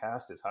 how did you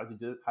cast this? How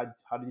did you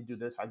do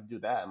this? How did you do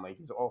that? I'm like,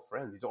 these are all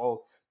friends. These are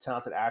all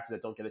talented actors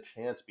that don't get a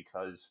chance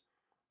because,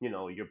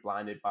 you're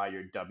blinded by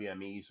your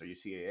WMEs or your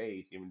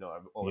CAAs, even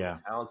though all of them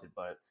are talented,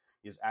 but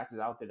there's actors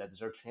out there that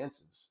deserve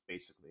chances,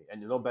 basically.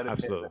 And there's no better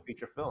chance than a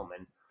feature film.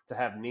 And to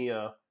have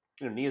Nia,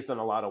 Nia's done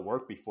a lot of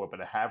work before, but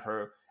to have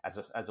her as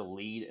a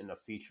lead in a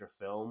feature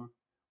film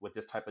with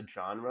this type of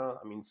genre,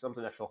 I mean,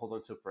 something that she'll hold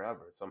on to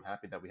forever. So I'm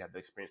happy that we had the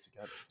experience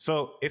together.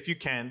 So if you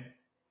can,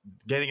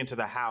 getting into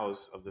the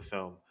house of the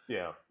film,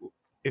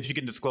 if you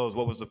can disclose,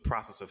 what was the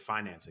process of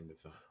financing the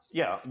film?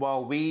 Yeah,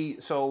 well,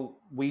 we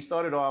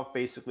started off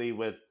basically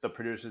with the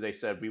producers. They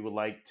said we would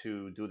like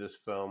to do this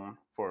film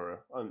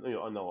for a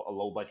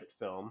low budget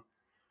film,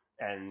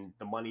 and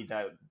the money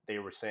that they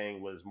were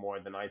saying was more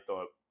than I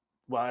thought.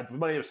 Well, the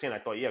money they were saying, I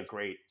thought, yeah,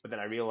 great. But then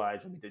I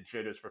realized when we did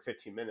Jitters for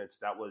 15 minutes,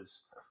 I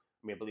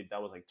believe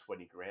that was like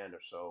 20 grand or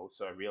so.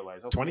 So I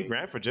realized, okay, 20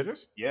 grand for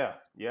Jitters? Yeah.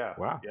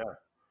 Wow. Yeah.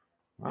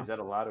 Wow. Is that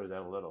a lot or is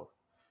that a little?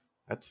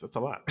 That's a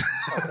lot.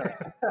 Okay.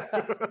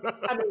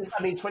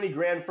 I mean, 20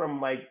 grand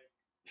from like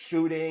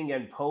shooting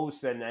and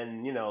posts and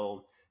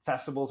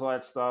festivals, all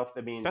that stuff.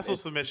 I mean, festival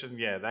submission,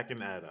 that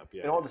can add up.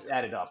 Yeah, it all just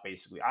added up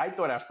basically. I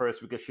thought at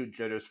first we could shoot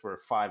Jitters for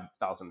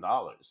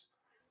 $5,000.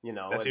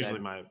 That's usually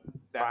my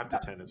 5 to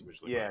 10 is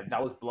usually. Yeah,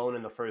 that was blown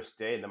in the first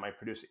day. And then my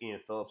producer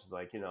Ian Phillips is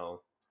like, do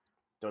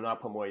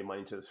not put more of your money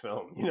into this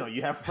film.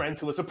 You have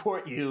friends who will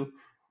support you.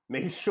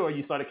 Make sure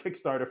you start a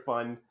Kickstarter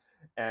fund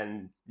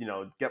and,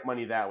 get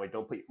money that way.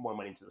 Don't put more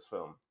money into this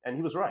film. And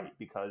he was right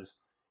because,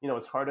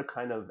 it's hard to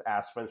kind of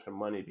ask friends for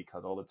money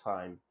because all the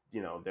time,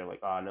 they're like,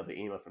 oh, another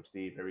email from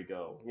Steve. Here we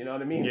go. You know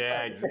what I mean?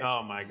 Yeah.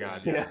 Oh my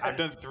God. Yes. Yeah. I've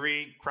done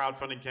 3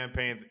 crowdfunding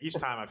campaigns. Each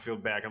time I feel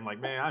bad. I'm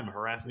like, man, I'm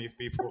harassing these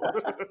people.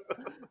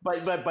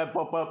 but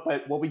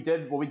what we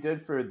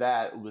did for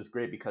that was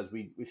great because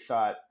we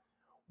shot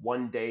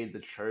one day.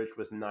 The church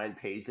was 9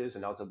 pages,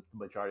 and that was the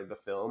majority of the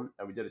film.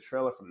 And we did a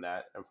trailer from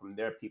that, and from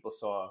there, people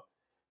saw,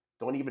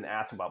 don't even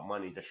ask about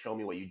money, just show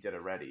me what you did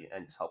already,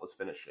 and just help us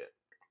finish it.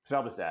 So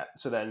that was that.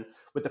 So then,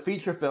 with the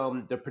feature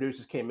film, the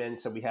producers came in and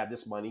said, "We have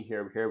this money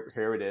here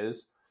it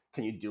is.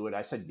 Can you do it?"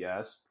 I said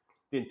yes.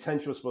 The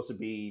intention was supposed to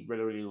be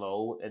really, really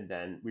low, and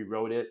then we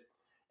wrote it.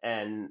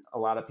 And a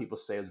lot of people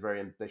say it was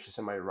very ambitious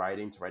in my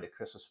writing to write a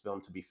Christmas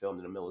film to be filmed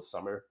in the middle of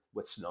summer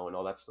with snow and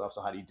all that stuff.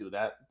 So how do you do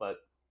that? But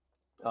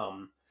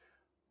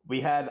we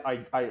had,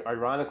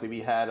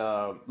 ironically,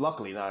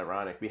 luckily, not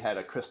ironic, we had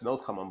a Chris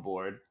Noth come on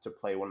board to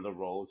play one of the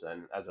roles,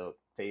 and as a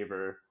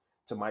favor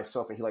to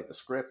myself, and he liked the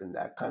script, and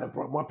that kind of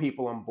brought more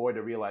people on board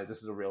to realize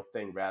this is a real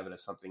thing rather than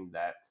something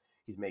that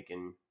he's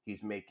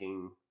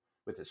making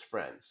with his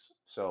friends.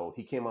 So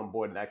he came on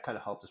board, and that kind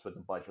of helped us with the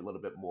budget a little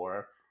bit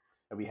more,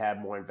 and we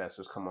had more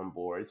investors come on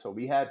board. So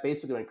we had,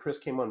 basically, when Chris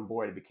came on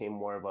board, it became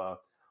more of a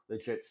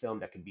legit film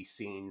that could be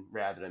seen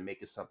rather than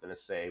making something to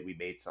say we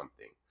made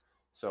something.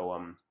 So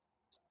I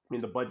mean,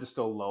 the budget's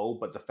still low,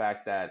 but the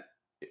fact that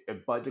a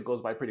budget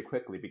goes by pretty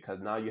quickly because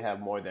now you have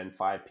more than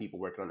 5 people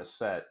working on a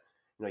set.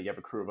 You have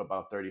a crew of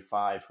about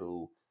 35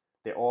 who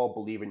they all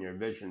believe in your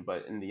vision,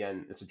 but in the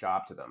end, it's a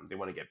job to them. They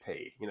want to get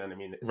paid. You know what I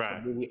mean?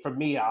 Right. For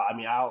me,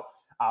 I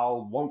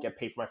won't get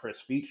paid for my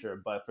first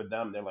feature, but for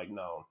them, they're like,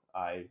 no,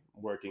 I'm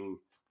working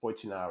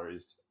 14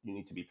 hours. You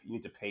need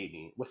to pay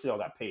me. Which they all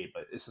got paid,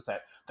 but it's just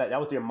that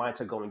was their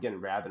mindset going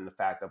in, rather than the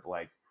fact of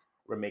like,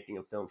 we're making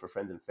a film for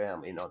friends and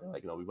family. They're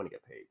like, we want to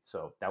get paid.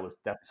 So that was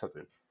definitely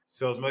something.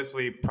 So it was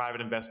mostly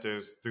private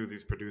investors through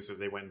these producers.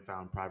 They went and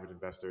found private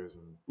investors,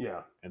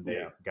 and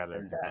they got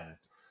it.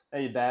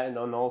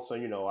 And also,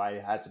 I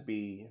had to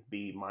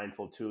be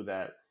mindful too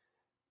that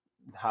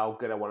how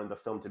good I wanted the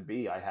film to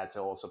be, I had to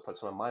also put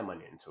some of my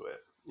money into it,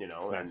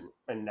 nice.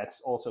 and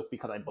that's also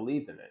because I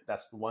believed in it.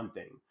 That's one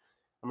thing.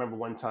 I remember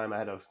one time I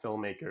had a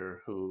filmmaker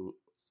who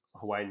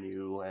I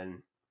knew,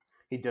 and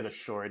he did a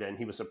short, and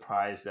he was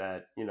surprised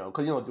that,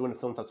 because, doing the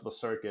film festival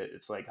circuit,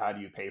 it's like, how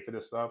do you pay for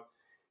this stuff?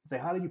 He's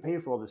like, how do you pay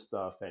for all this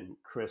stuff? And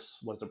Chris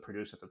was the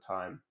producer at the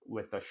time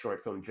with the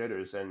short film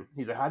Jitters. And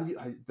he's like,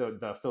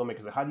 the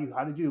filmmaker's like, how do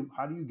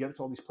you get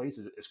to all these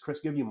places? Is Chris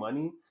give you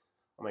money?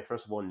 I'm like,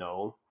 first of all,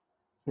 no.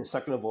 And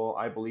second of all,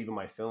 I believe in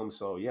my film.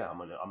 So yeah, I'm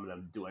going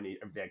to do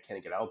everything I can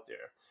to get out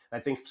there.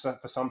 And I think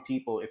for some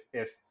people,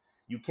 if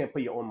you can't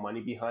put your own money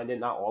behind it,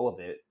 not all of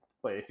it,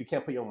 but if you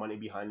can't put your own money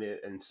behind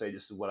it and say,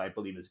 this is what I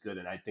believe is good,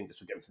 and I think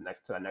this will get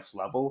to that next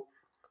level,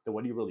 then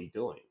what are you really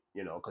doing?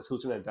 Because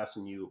who's going to invest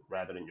in you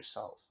rather than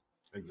yourself?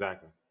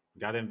 Exactly.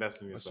 Got to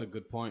invest in yourself. That's a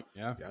good point.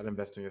 Yeah. Got to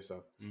invest in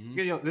yourself.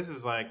 Mm-hmm. This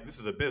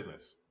is a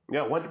business.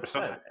 Yeah,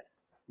 100%.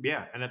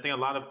 Yeah. And I think a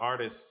lot of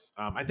artists,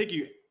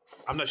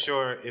 I'm not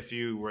sure if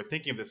you were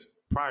thinking of this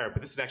prior,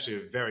 but this is actually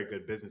a very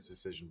good business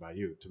decision by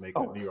you to make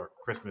a New York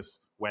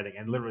Christmas wedding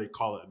and literally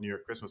call it a New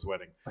York Christmas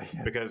wedding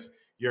because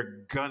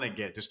you're gonna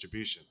get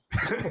distribution.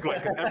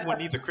 Like, everyone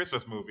needs a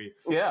Christmas movie,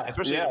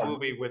 especially a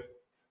movie with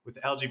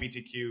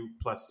LGBTQ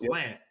plus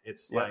slant.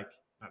 It's like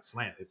not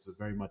slant. It's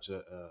very much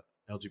a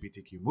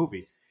LGBTQ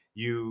movie.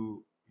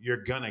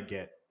 You're gonna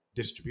get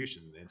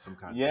distribution in some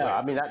kind of way.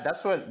 I mean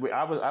that's what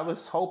I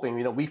was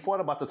hoping. We thought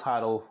about the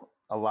title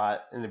a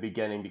lot in the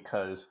beginning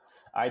because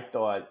I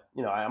thought,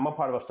 I'm a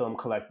part of a film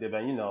collective,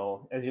 and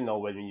as you know,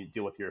 when you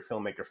deal with your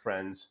filmmaker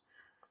friends,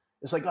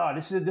 it's like, oh,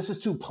 this is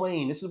too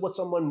plain. This is what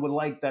someone would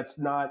like that's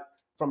not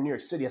from New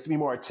York City. It has to be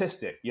more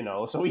artistic,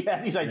 So we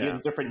had these ideas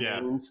of different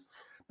names,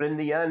 but in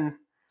the end,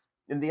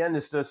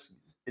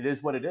 it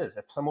is what it is.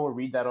 If someone would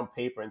read that on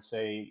paper and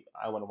say,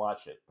 I want to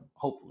watch it,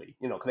 hopefully,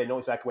 because they know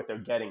exactly what they're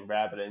getting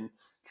rather than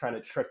trying to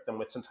trick them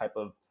with some type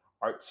of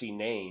artsy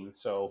name.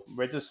 So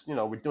we're just,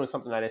 we're doing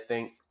something that I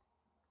think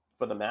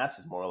for the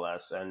masses, more or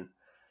less. And,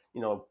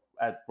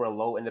 for a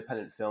low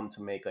independent film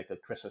to make like a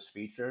Christmas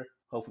feature,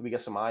 hopefully we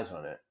get some eyes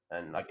on it.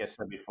 And like I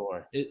said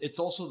before, it's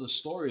also the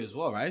story as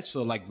well, right?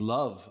 So like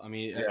love, I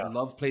mean,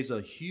 love plays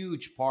a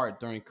huge part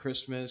during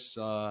Christmas.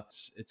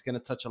 It's going to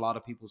touch a lot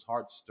of people's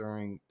hearts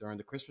during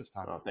the Christmas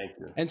time. Oh, thank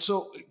you. And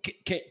so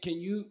can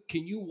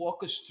you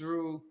walk us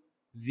through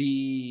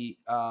the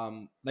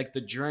like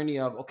the journey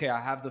of, okay, I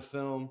have the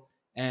film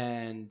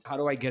and how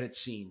do I get it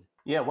seen?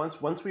 Yeah,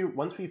 once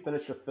we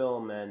finish the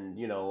film, and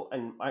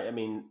and I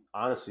mean,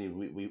 honestly,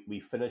 we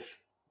finished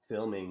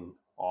filming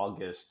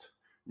August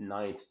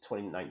 9th,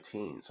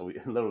 2019. So we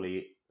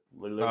literally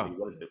what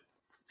is it,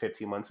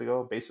 15 months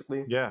ago,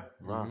 basically? Yeah.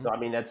 Wow. So I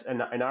mean, that's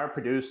and our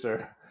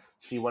producer,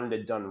 she wanted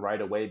it done right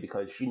away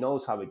because she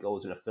knows how it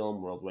goes in a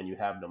film world when you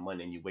have no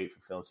money and you wait for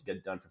films to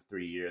get done for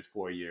 3 years,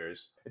 4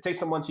 years. It takes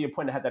someone to your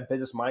point to have that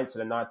business mindset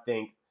and not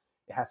think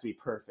it has to be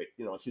perfect.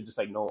 She's just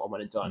like, no, I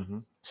want it done. Mm-hmm.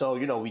 So,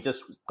 we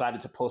just got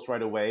it to post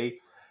right away.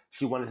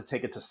 She wanted to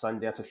take it to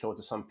Sundance and show it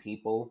to some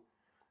people.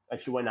 And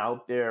she went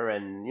out there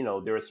and,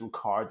 there were some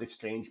cards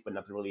exchanged, but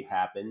nothing really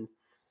happened.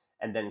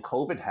 And then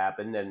COVID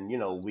happened. And,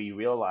 we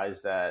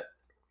realized that,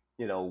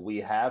 we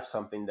have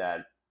something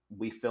that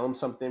we filmed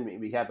something,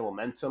 we have the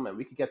momentum, and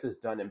we could get this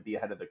done and be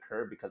ahead of the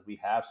curve because we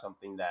have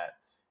something that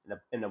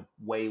in a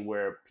way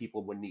where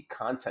people would need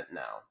content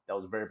now. That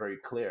was very, very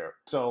clear.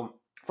 So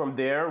from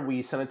there,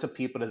 we sent it to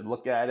people to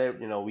look at it.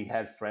 We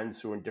had friends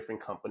who were in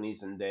different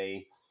companies and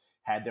they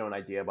had their own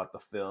idea about the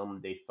film.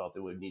 They felt it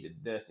would needed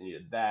this, they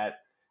needed that,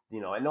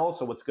 and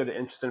also what's good and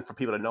interesting for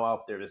people to know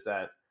out there is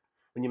that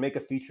when you make a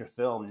feature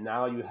film,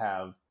 now you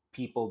have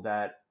people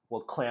that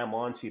will clam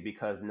onto you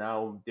because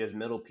now there's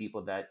middle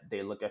people that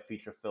they look at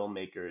feature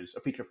filmmakers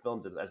or feature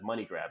films as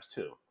money grabs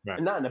too. Right.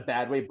 And not in a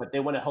bad way, but they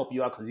want to help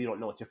you out because you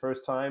don't know it's your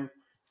first time.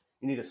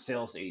 You need a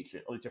sales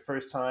agent, or it's your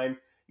first time.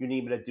 You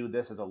need me to do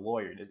this as a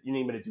lawyer. You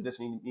need me to do this.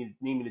 You need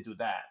me to do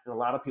that. And a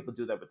lot of people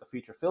do that with the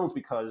feature films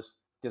because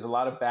there's a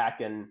lot of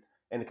back end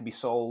and it can be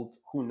sold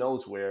who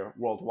knows where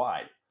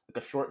worldwide.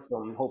 Like a short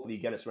film, hopefully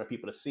you get it so many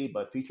people to see.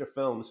 But feature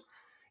films,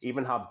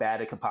 even how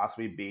bad it could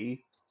possibly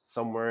be,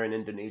 somewhere in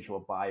Indonesia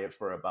will buy it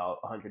for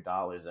about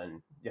 $100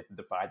 and you have to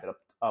divide that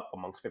up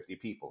amongst 50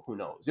 people. Who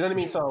knows? You know what I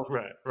mean? So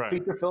right.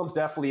 Feature films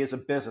definitely is a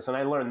business. And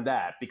I learned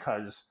that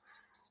because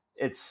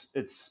it's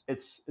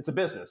a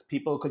business.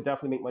 People could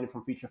definitely make money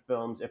from feature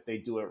films if they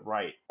do it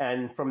right.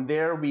 And from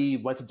there, we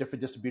went to different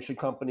distribution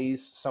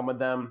companies. Some of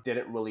them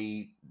didn't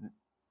really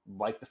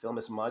like the film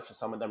as much.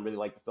 Some of them really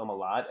liked the film a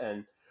lot.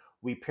 And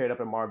we paired up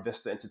with Mar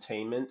Vista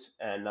Entertainment.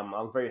 And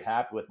I'm very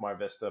happy with Mar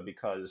Vista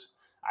because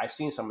I've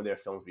seen some of their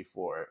films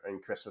before in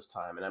Christmas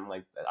time. And I'm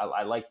like,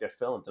 I like their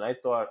films. And I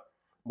thought,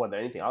 more than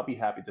anything, I'll be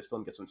happy if this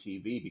film gets on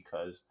TV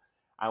because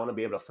I want to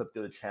be able to flip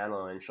through the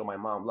channel and show my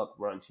mom, look,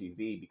 we're on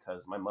TV,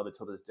 because my mother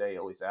to this day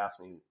always asks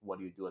me, what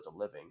do you do as a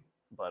living?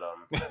 But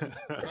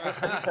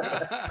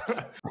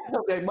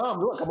like, Mom,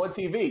 look, I'm on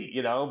TV,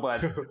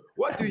 but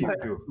what do you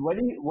do? When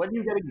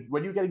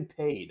are you getting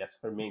paid? That's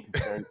her main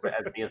concern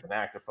as me as an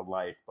actor for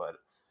life. But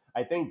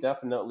I think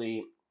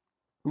definitely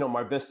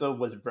Mar Vista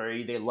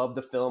they loved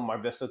the film. Mar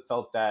Vista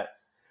felt that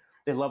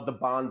they loved the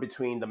bond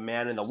between the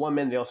man and the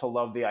woman. They also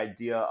loved the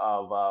idea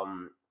of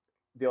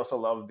the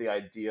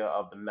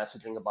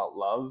messaging about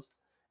love.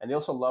 And they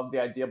also love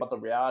the idea about the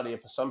reality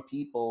of, for some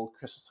people,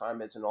 Christmas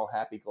time isn't all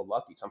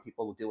happy-go-lucky. Some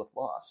people will deal with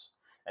loss.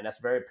 And that's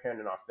very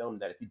apparent in our film,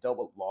 that if you dealt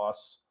with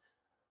loss,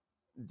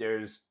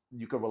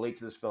 you can relate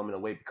to this film in a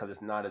way because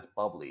it's not as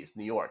bubbly. It's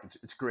New York.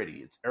 It's gritty.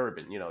 It's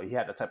urban. He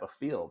had that type of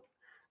feel.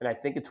 And I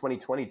think in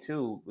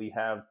 2022, we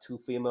have two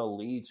female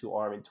leads who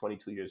are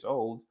 22 years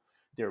old.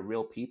 They're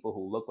real people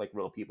who look like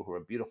real people, who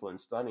are beautiful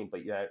and stunning,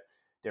 but yet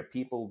they're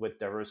people with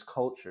diverse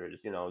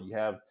cultures. You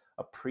have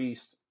a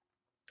priest.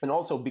 And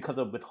also because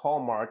of with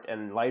Hallmark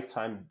and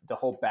Lifetime, the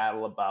whole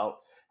battle about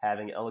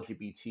having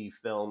LGBTQ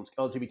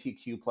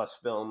plus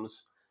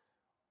films,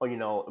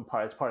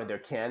 or as part of their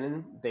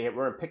canon, they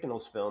weren't picking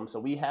those films. So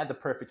we had the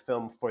perfect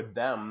film for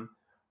them,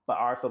 but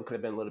our film could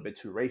have been a little bit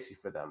too racy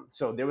for them.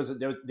 So there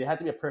had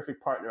to be a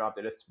perfect partner out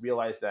there to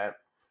realize that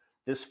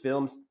this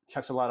film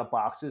checks a lot of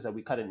boxes, and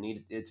we kind of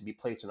needed it to be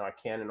placed in our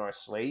canon, our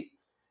slate.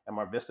 And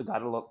Mar Vista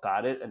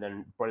got it, and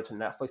then brought it to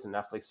Netflix, and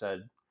Netflix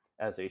said,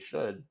 as they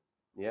should,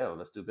 yeah,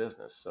 let's do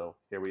business. So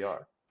here we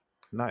are.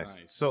 Nice.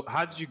 So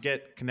how did you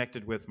get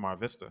connected with Mar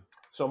Vista?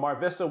 So Mar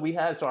Vista,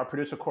 our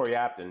producer Corey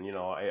Apton.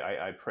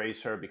 I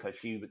praise her because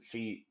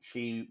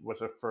she was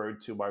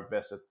referred to Mar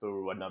Vista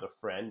through another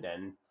friend,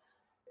 and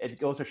it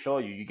goes to show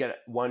you get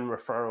one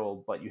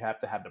referral, but you have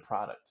to have the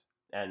product.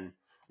 And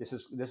this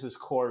is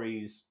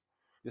Corey's.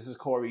 This is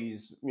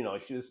Corey's.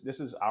 This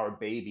is our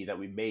baby that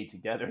we made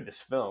together. This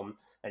film,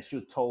 and she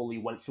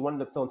wanted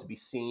the film to be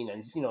seen,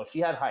 and she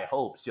had high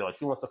hopes. She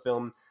wants the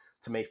film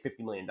to make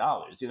 $50 million.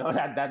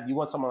 That you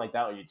want someone like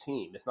that on your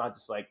team. It's not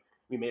just like,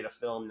 we made a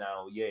film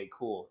now, yay,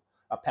 cool,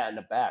 a pat in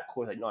the back.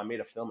 Cool, like, no, I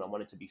made a film. I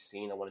want it to be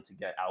seen. I want it to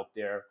get out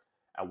there.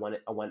 I want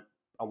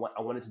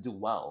it to do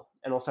well,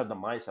 and also have the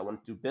mindset. I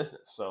want to do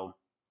business. So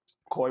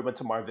Corey went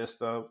to Mar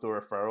Vista through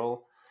a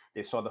referral.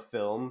 They saw the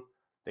film.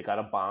 They got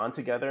a bond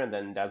together, and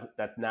then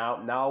that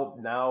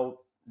now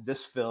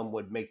this film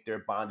would make their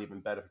bond even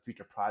better for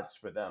future projects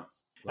for them.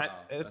 Wow,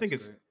 I think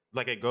it's great.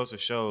 Like, it goes to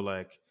show,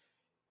 like,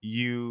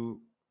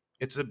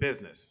 it's a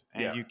business,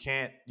 and you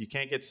can't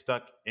get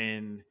stuck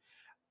in,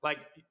 like,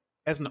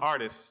 as an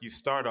artist, you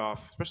start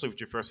off, especially with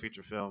your first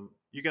feature film,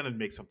 you're going to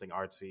make something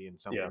artsy and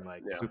something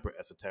super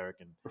esoteric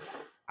and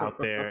out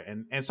there.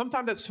 And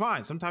sometimes that's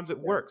fine. Sometimes it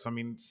works. I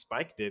mean,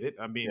 Spike did it.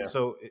 I mean,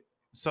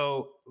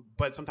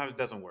 but sometimes it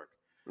doesn't work.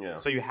 Yeah.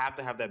 So you have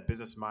to have that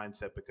business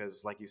mindset,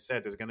 because, like you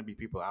said, there's going to be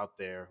people out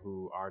there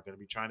who are going to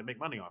be trying to make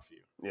money off of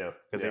you. Yeah.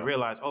 Because they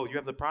realize, oh, you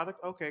have the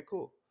product? Okay,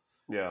 cool.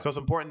 Yeah. So it's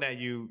important that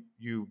you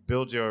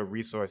build your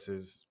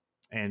resources,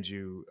 and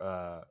you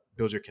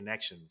build your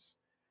connections,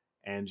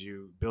 and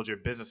you build your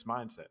business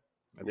mindset.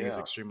 I think it's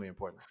extremely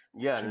important.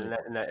 Yeah, and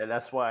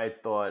that's why I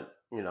thought,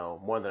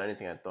 more than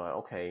anything, I thought,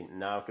 okay,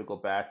 now I could go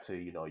back to,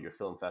 your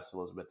film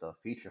festivals with a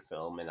feature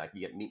film, and I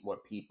can meet more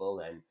people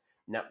and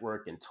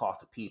network and talk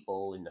to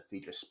people in the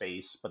feature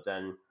space. But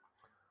then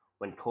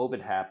when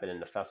COVID happened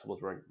and the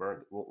festivals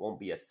won't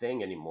be a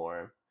thing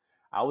anymore,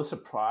 I was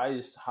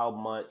surprised how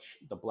much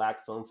the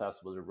Black film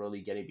festivals are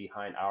really getting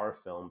behind our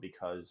film,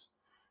 because,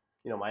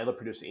 my other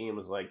producer, Ian,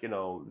 was like,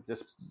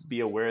 just be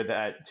aware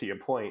that, to your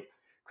point,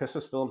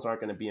 Christmas films aren't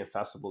going to be in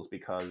festivals,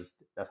 because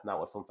that's not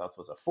what film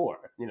festivals are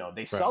for.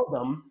 They sell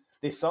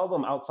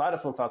them outside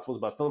of film festivals,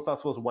 but film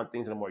festivals want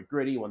things that are more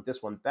gritty, want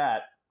this, want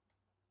that,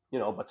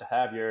 but to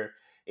have your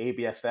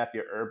ABFF,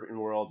 your Urban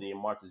World, and your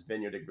Martha's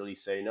Vineyard to really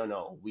say,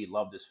 no, we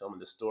love this film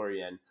and this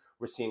story, and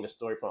we're seeing a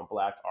story from a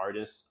Black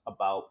artist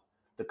about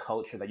the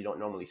culture that you don't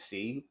normally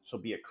see. So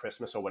be it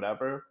Christmas or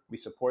whatever, we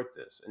support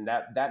this. And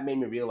that made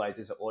me realize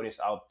there's an audience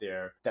out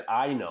there that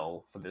I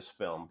know for this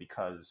film,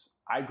 because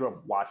I grew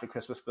up watching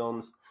Christmas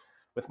films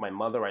with my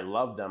mother. I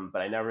love them,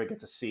 but I never get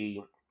to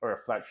see a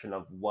reflection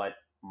of what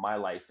my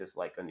life is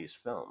like in these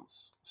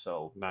films.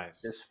 So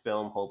this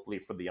film, hopefully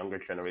for the younger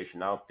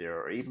generation out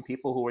there, or even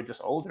people who are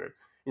just older,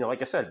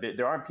 like I said,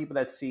 there aren't people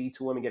that see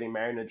two women getting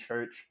married in a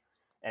church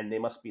and they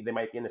might be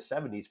in the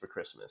 70s for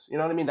Christmas. You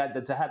know what I mean?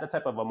 That to have that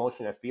type of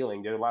emotion and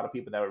feeling, there are a lot of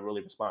people that would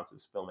really respond to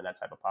this film in that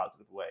type of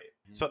positive way.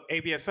 So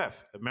ABFF,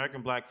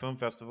 American Black Film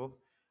Festival,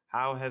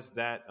 how has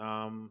that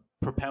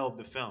propelled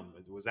the film?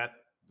 Was that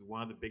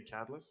one of the big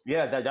catalysts?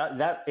 Yeah,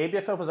 that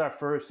ABFF was our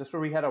first. That's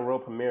where we had a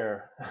world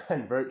premiere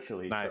and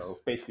virtually. Nice. So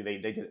basically,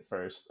 they did it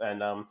first,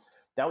 and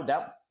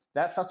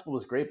that festival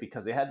was great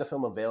because they had the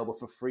film available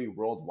for free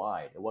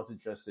worldwide. It wasn't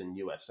just in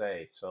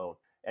USA. So.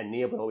 And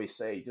Neil would always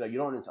say, you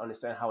don't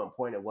understand how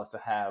important it was to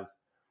have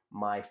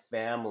my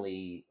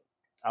family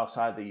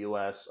outside the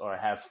U.S. or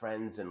have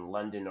friends in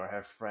London or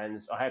have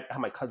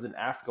my cousin in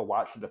Africa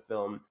watching the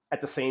film at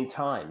the same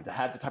time, to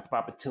have the type of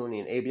opportunity.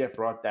 And ABF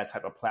brought that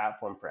type of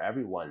platform for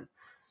everyone.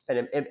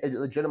 And it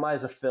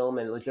legitimized the film,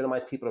 and it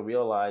legitimized people to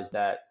realize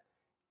that,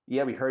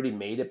 yeah, we heard he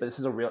made it, but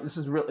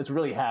it's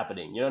really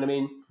happening. You know what I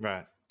mean?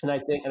 Right. And I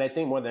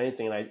think more than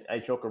anything, and I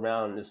joke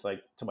around, it's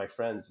like to my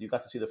friends, you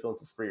got to see the film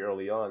for free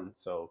early on.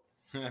 So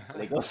And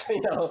they go,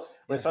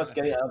 when it starts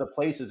getting out other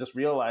places, just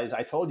realize,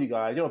 I told you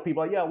guys,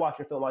 people are like, yeah, watch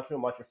your film.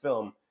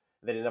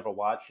 And then they never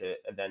watch it.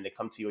 And then they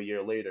come to you a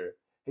year later.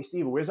 Hey,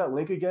 Steve, where's that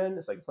link again?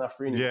 It's like, it's not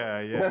free anymore. Yeah.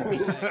 You know what I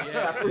mean? It's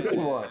not free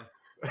anymore.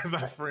 It's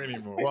not free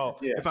anymore. Well,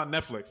 it's on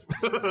Netflix.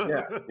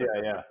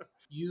 Yeah.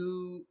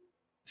 You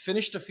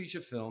finished a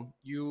feature film.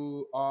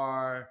 You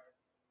are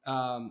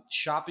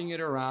shopping it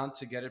around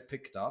to get it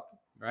picked up,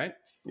 right?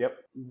 Yep.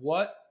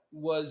 What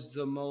was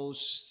the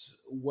most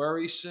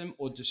worrisome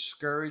or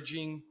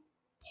discouraging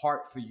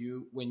part for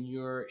you when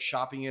you're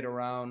shopping it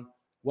around?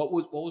 What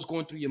was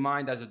going through your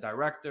mind as a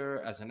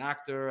director, as an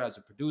actor, as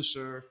a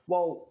producer?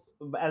 Well,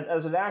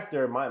 as an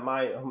actor, my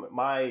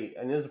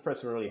and this is the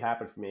first thing that really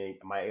happened for me.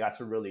 I got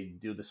to really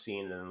do the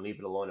scene and leave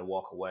it alone and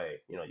walk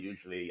away.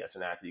 Usually as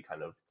an actor, you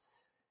kind of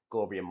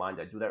go over your mind.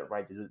 Did I do that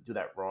right? Did I do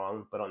that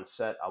wrong? But on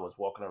set, I was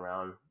walking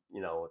around,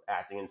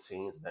 acting in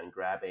scenes and then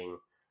grabbing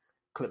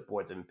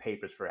clipboards and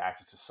papers for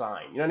actors to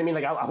sign. You know what I mean?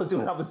 Like I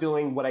was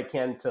doing what I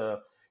can to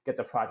get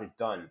the project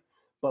done.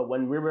 But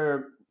when we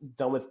were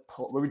done with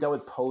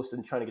post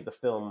and trying to get the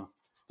film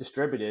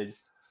distributed,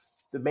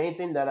 the main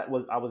thing that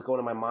I was going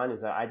in my mind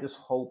is that I just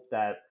hope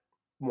that,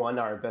 one,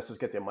 our investors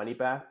get their money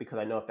back, because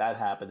I know if that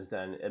happens,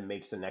 then it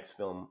makes the next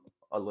film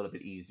a little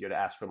bit easier to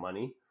ask for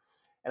money.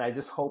 And I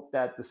just hope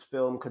that this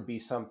film could be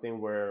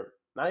something where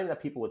not even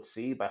that people would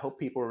see, but I hope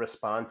people will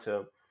respond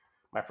to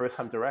my first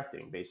time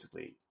directing.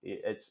 Basically,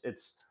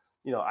 it's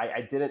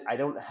I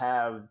don't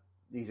have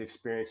these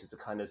experiences to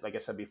kind of, like I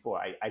said before,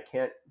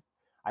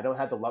 I don't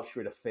have the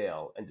luxury to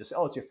fail and just,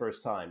 it's your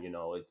first time,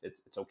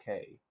 it's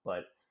okay.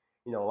 But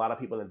a lot of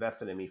people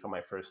invested in me for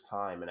my first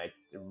time, and I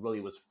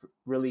really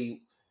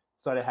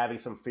started having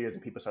some fears,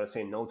 and people started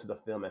saying no to the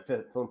film, and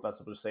film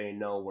festivals saying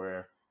no,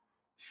 where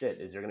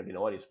shit, is there going to be an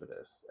audience for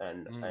this?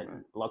 And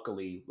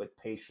luckily, with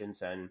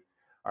patience, and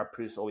our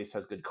producer always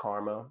has good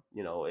karma,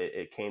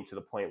 it came to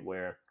the point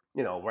where,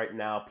 right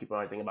now people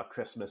aren't thinking about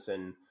Christmas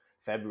in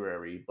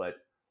February, but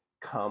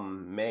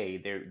come May,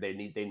 they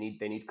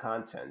need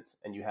content,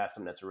 and you have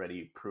something that's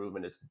already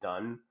proven it's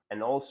done.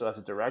 And also, as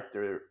a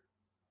director,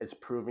 it's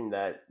proving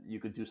that you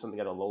could do something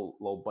at a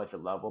low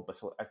budget level, but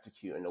still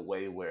execute in a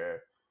way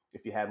where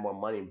if you had more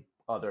money,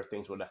 other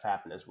things would have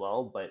happened as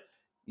well. But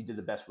you did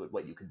the best with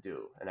what you could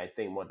do. And I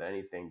think more than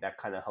anything, that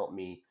kind of helped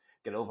me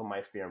get over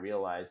my fear and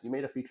realize you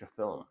made a feature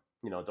film.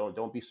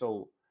 Don't be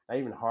so, not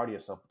even hard on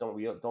yourself.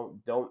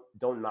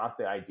 Don't knock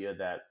the idea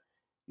that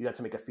you got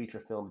to make a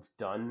feature film. It's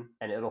done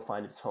and it'll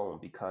find its home,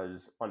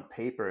 because on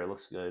paper it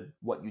looks good.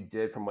 What you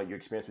did from what your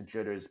experience with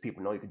Jitters,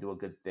 people know you could do a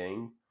good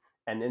thing.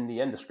 And in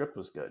the end, the script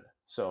was good.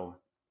 So,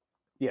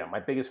 yeah, my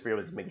biggest fear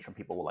was making sure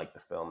people will like the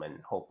film, and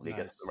hopefully it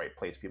gets to the right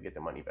place. People get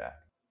their money back.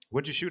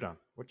 What'd you shoot on?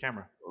 What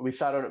camera? We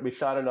shot on an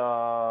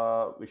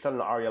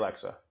Arri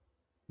Alexa.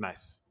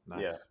 Nice.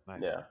 Yeah.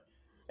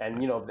 And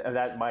nice.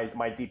 That my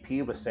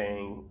DP was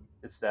saying,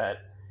 it's that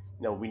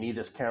we need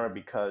this camera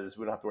because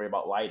we don't have to worry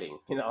about lighting.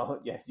 You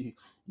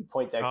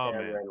point that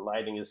camera, man, and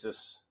lighting is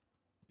just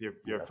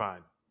you're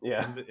fine.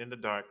 Yeah, in the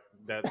dark.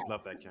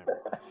 Love that camera.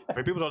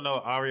 For people who don't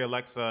know, Arri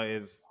Alexa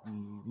is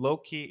low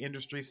key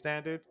industry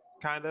standard,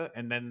 kinda,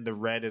 and then the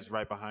red is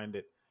right behind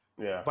it.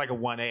 Yeah, it's like a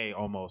 1A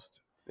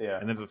almost. Yeah,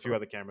 and there's a few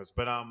other cameras,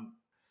 but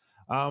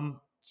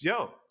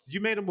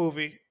you made a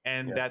movie,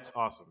 and that's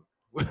awesome.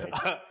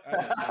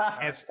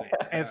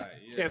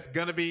 It's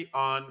gonna be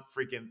on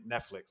freaking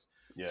Netflix.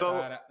 Yeah.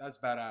 So that's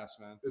badass,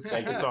 man. It's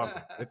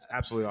awesome. It's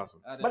absolutely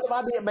awesome. But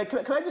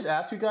can I just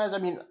ask you guys? I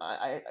mean,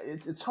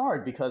 it's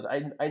hard because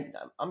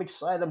I'm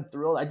excited. I'm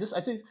thrilled. I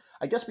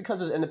guess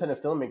because as an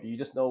independent filmmaker, you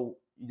just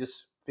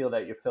feel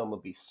that your film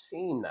will be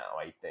seen now.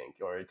 I think,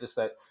 or just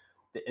that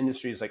the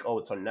industry is like,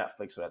 it's on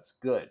Netflix, so that's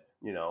good.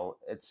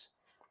 It's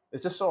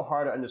just so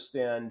hard to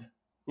understand.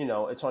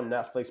 It's on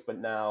Netflix, but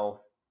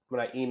now, when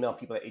I email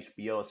people at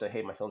HBO and say,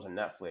 hey, my film's on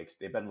Netflix,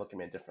 they better look at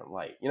me in a different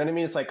light. You know what I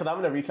mean? It's like, because I'm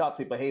going to reach out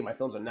to people, hey, my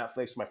film's on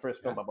Netflix, my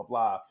first film, blah, blah,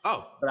 blah.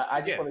 Oh, but I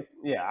just want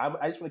to,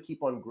 I just want to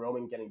keep on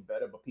growing, getting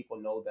better. But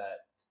people know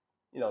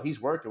that, he's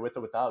working with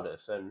or without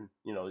us, and,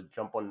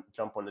 jump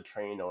on the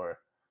train or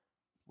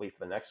wait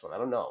for the next one. I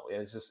don't know.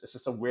 It's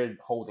just a weird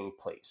holding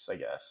place, I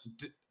guess.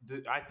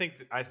 I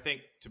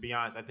think, to be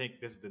honest, I think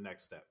this is the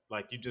next step.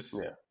 Like, you just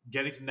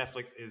getting to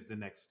Netflix is the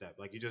next step.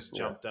 Like, you just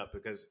jumped up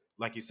because,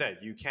 like you said,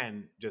 you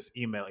can just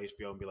email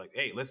HBO and be like,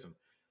 hey, listen,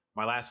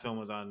 my last film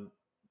was on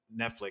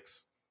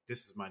Netflix.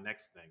 This is my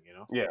next thing,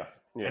 Yeah.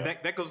 And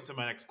that goes into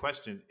my next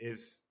question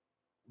is,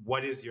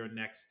 what is your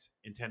next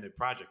intended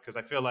project? Because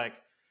I feel like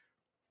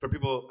for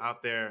people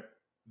out there,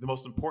 the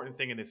most important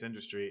thing in this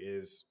industry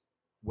is,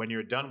 when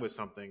you're done with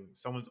something,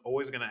 someone's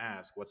always going to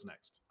ask, what's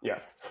next? Yeah.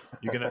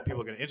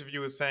 People are going to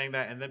interview us saying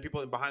that, and then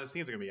people behind the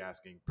scenes are going to be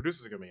asking,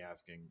 producers are going to be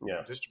asking,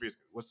 distributors,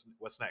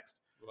 what's next?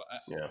 Well,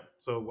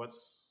 So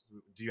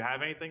do you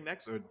have anything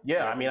next? Or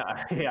I mean,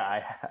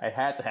 I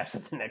had to have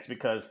something next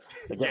because,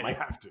 again, you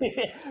have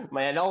to.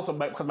 And also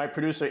because my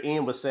producer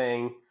Ian was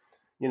saying,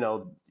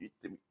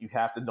 you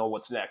have to know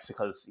what's next,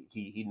 because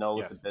he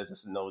knows the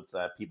business and knows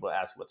that people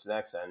ask what's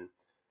next, and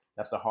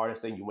that's the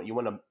hardest thing. You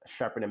want to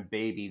shepherd and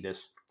baby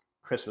this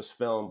Christmas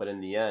film, but in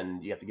the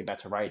end, you have to get back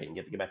to writing. You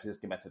have to get back to this,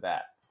 get back to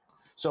that.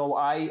 So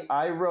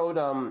I wrote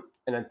an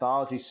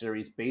anthology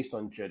series based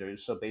on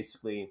Jitters. So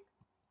basically,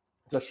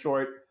 it's a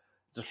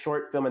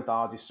short film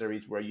anthology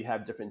series where you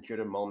have different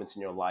Jitter moments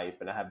in your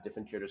life, and I have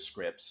different Jitter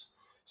scripts.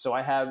 So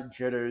I have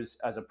Jitters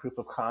as a proof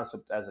of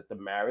concept as like the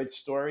marriage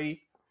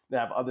story. Then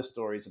I have other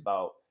stories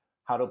about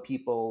how do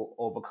people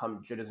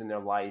overcome jitters in their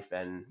life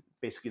and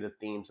basically the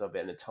themes of it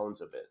and the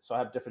tones of it. So I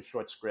have different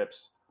short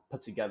scripts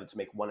put together to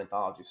make one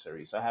anthology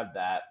series. So I have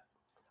that.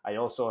 I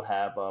also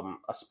have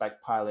a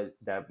spec pilot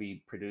that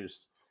we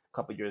produced a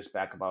couple years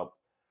back about,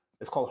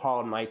 it's called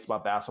Harlem Nights,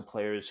 about basketball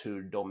players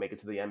who don't make it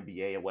to the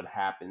NBA and what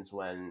happens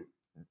when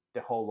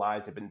their whole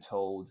lives have been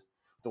told,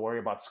 don't worry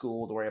about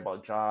school, don't worry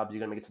about jobs, you're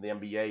going to make it to the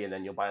NBA and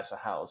then you'll buy us a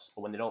house.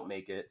 But when they don't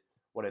make it,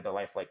 what are their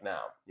life like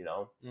now, you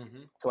know?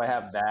 Mm-hmm. So I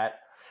have that.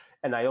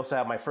 And I also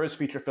have my first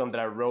feature film that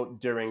I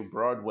wrote during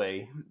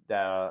Broadway.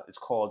 It's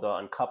called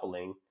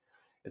Uncoupling.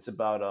 It's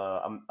about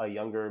a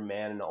younger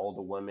man and an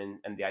older woman,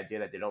 and the idea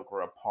that they don't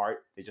grow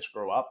apart, they just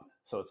grow up.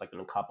 So it's like an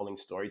uncoupling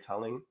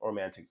storytelling,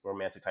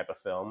 romantic type of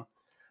film.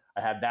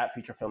 I have that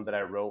feature film that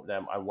I wrote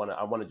that I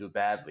want to do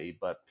badly,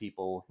 but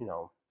people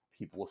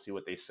will see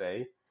what they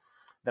say.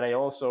 Then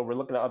we're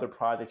looking at other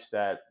projects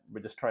that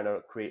we're just trying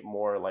to create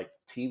more like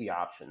TV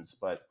options.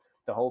 But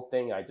the whole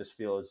thing, I just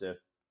feel as if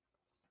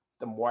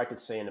the more I could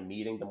say in a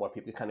meeting, the more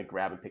people kind of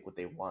grab and pick what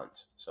they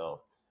want.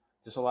 So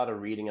just a lot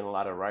of reading and a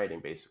lot of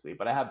writing, basically.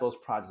 But I have those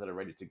projects that are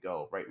ready to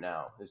go right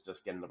now. It's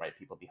just getting the right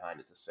people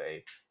behind it to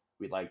say,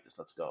 we like this,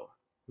 let's go.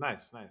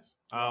 Nice.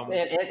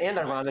 And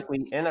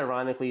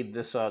ironically,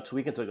 this 2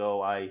 weekends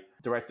ago, I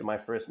directed my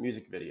first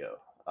music video.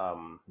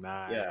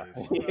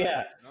 Nice.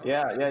 Yeah.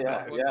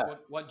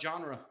 What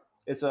genre?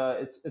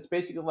 It's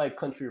basically like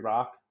country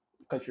rock.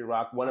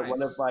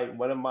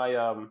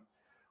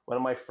 One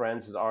of my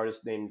friends is an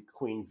artist named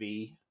Queen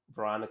V,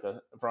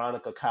 Veronica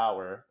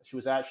Cower. She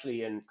was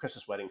actually in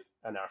Chris's Wedding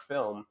in our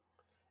film,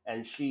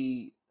 and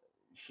she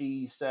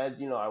said,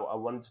 I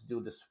wanted to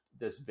do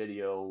this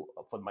video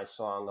for my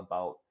song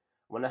about,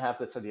 I want to have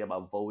this idea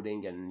about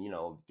voting and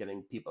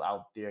getting people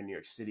out there in New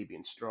York City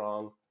being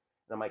strong.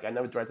 And I'm like, I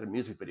never directed a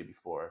music video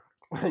before.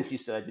 And she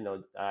said,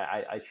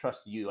 I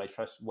trust you. I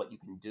trust what you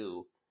can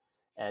do.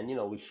 And,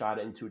 we shot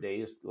it in 2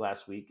 days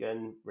last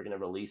weekend. We're going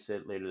to release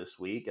it later this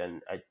week.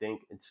 And I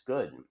think it's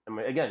good. I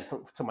mean, again,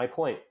 to my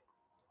point,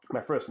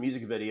 my first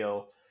music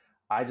video,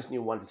 I just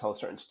knew I wanted to tell a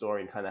certain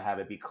story and kind of have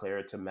it be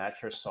clear to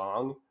match her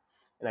song.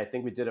 And I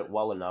think we did it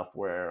well enough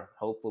where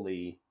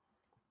hopefully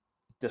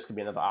this could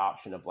be another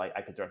option of like,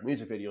 I could direct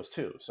music videos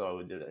too. So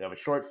you have a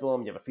short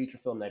film, you have a feature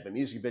film, you have a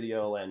music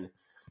video, and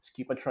just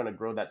keep on trying to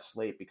grow that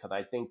slate. Because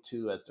I think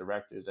too, as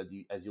directors,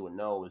 as you would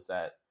know, is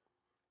that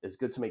it's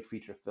good to make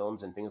feature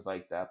films and things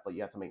like that, but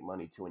you have to make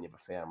money too when you have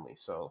a family.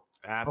 So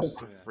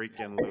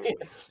absolutely.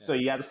 So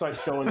you have to start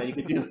showing that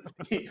you can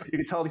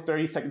tell these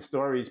 30-second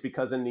stories,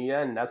 because in the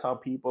end, that's how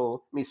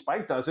people. I mean,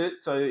 Spike does it,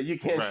 so you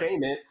can't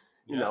shame it.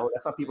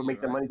 That's how people make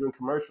their money doing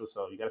commercials.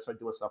 So you got to start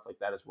doing stuff like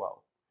that as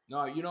well.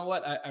 No, you know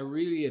what? I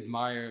really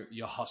admire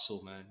your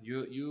hustle, man.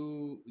 You're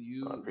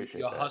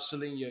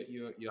hustling.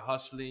 You're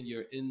hustling.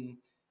 You're in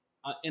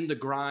the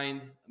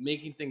grind,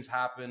 making things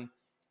happen.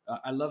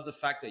 I love the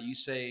fact that you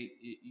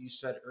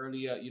said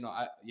earlier,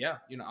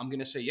 I'm going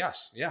to say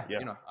yes. Yeah.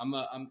 I'm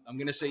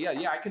going to say,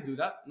 yeah, I can do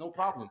that. No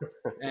problem.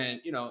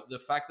 And, the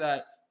fact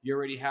that you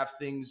already have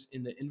things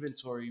in the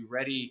inventory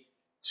ready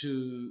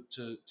to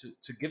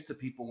give to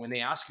people when they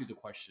ask you the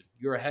question,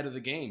 you're ahead of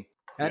the game.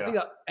 And I think,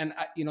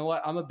 you know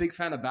what, I'm a big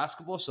fan of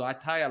basketball. So I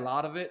tie a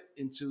lot of it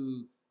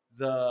into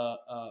the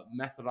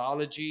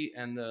methodology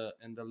and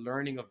the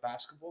learning of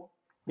basketball.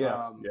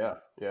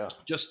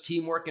 Just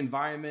teamwork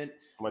environment,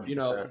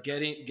 100%.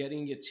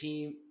 Getting your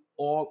team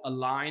all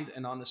aligned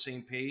and on the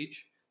same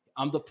page.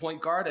 I'm the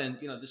point guard, and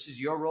this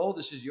is your role,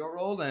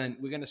 and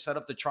we're gonna set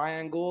up the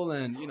triangle,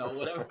 and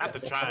whatever. Not the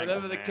triangle,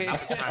 whatever the case.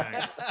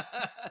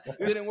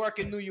 Didn't work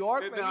in New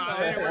York. It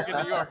didn't work in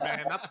New York,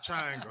 man. Not the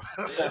triangle.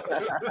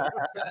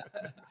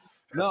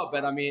 No,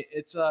 but I mean,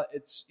 it's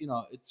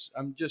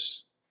I'm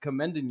just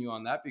commending you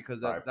on that,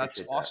 because that's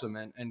awesome,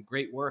 and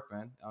great work,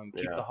 man.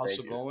 Keep the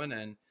hustle going,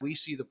 and we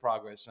see the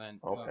progress, and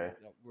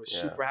we're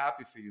super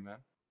happy for you, man.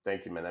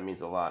 Thank you, man. That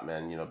means a lot,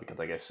 man. Because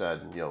like I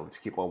said,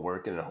 just keep on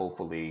working, and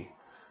hopefully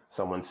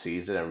someone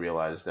sees it and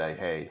realizes that,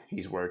 hey,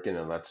 he's working,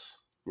 and let's,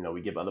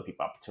 we give other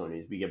people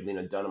opportunities. We give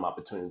Lena Dunham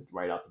opportunities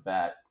right out the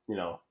bat,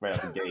 right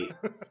out the gate.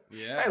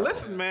 Yeah. Hey,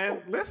 listen,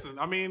 man. Listen,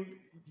 I mean,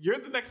 you're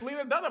the next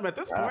Lena Dunham at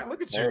this point.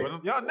 Look at you.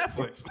 You're on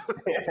Netflix.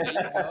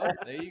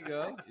 There you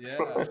go. Yeah.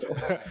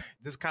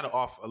 This is kind of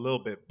off a little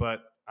bit,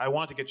 but I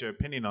want to get your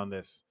opinion on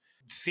this.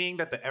 Seeing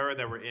that the era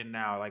that we're in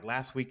now, like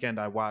last weekend,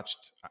 I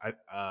watched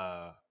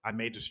I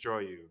May Destroy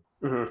You.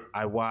 Mm-hmm.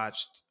 I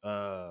watched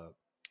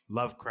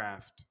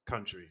Lovecraft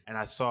Country, and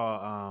I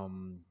saw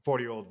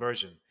 40-year-old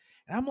version.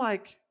 And I'm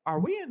like,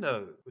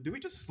 do we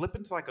just slip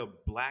into like a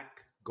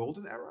black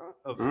golden era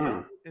of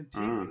film and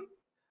TV?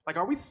 Like,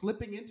 are we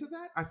slipping into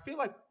that? I feel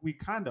like we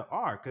kind of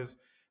are, because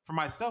for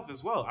myself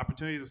as well,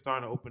 opportunities are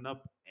starting to open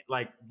up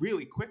like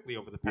really quickly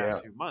over the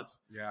past few months.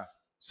 Yeah.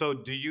 So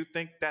do you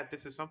think that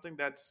this is something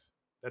that's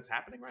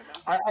happening right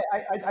now?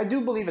 I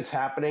do believe it's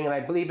happening, and I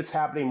believe it's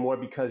happening more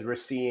because we're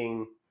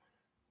seeing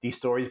these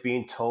stories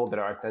being told that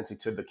are authentic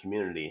to the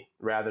community,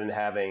 rather than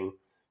having,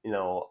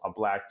 a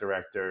black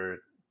director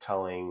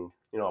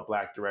a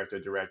black director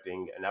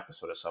directing an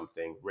episode of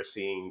something. We're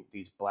seeing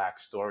these black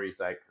stories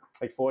like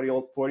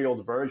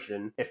 40-year-old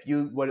version. If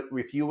you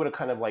would have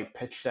kind of like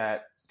pitched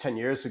that 10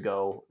 years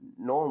ago,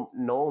 no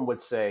one would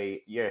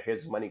say, yeah,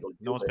 here's money, go do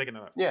No one's picking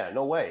it up. Yeah,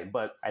 no way.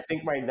 But I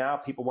think right now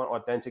people want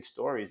authentic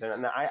stories.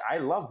 And I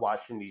love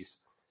watching these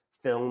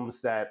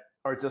films that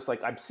are just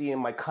like, I'm seeing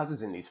my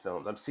cousins in these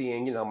films. I'm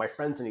seeing, my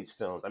friends in these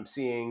films. I'm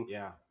seeing,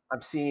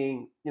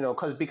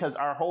 because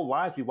our whole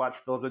lives we watch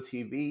films or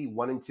TV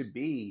wanting to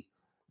be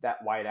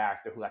that white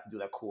actor who had to do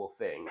that cool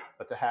thing.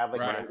 But to have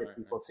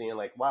people seeing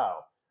like,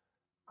 wow,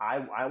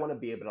 I want to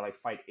be able to like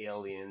fight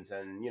aliens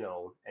and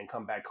and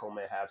come back home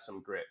and have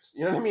some grits.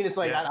 You know what I mean? It's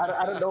like I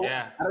don't know.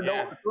 I don't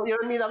know. You know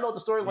what I mean? I don't know what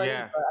the storyline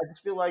is. But I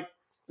just feel like,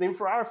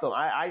 for our film,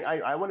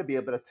 I want to be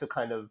able to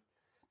kind of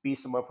be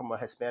someone from a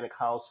Hispanic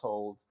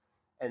household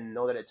and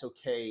know that it's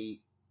okay.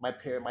 My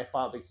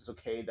father thinks it's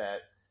okay that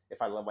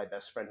if I love my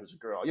best friend who's a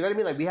girl. You know what I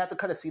mean? Like we have to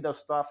kind of see those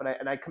stuff,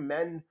 and I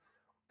commend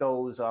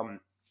those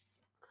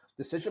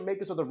decision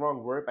makers are the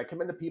wrong word. I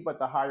commend the people at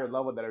the higher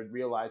level that are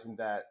realizing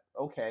that,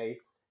 okay,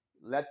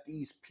 let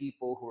these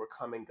people who are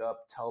coming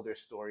up tell their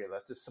story, and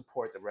let's just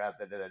support them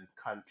rather than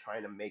kind of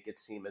trying to make it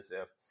seem as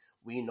if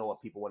we know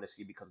what people want to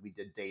see because we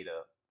did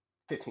data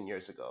 15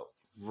 years ago.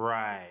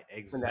 Right,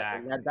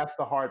 exactly. And that's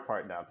the hard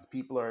part now.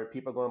 People are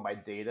going by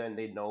data, and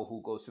they know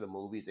who goes to the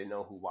movies, they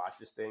know who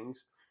watches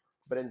things,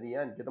 but in the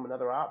end, give them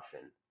another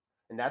option.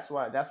 And that's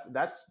why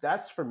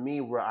that's for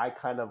me where I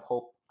kind of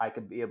hope I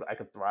could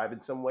thrive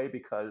in some way,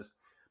 because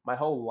my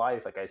whole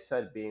life, like I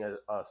said, being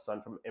a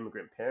son from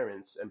immigrant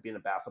parents and being a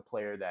basketball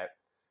player that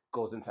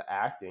goes into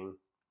acting,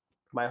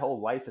 my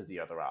whole life is the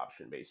other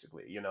option,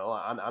 basically.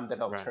 I'm that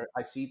alternative. Right.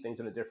 I see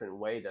things in a different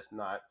way that's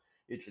not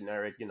a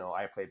generic,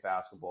 I play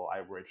basketball,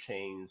 I wear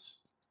chains,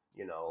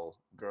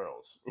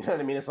 girls. You know what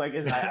I mean? It's like,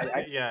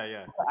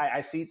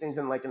 I see things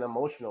in like an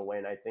emotional way.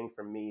 And I think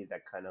for me,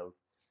 that kind of,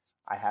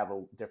 I have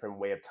a different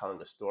way of telling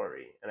the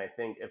story. And I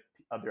think if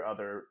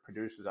other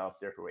producers out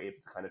there who are able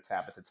to kind of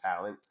tap into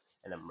talent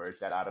and emerge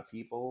that out of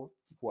people,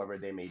 whoever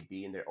they may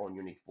be, in their own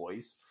unique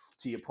voice.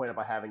 To your point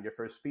about having your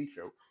first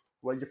feature,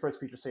 what did your first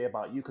feature say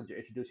about you? Could you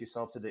introduce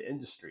yourself to the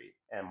industry?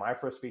 And my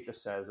first feature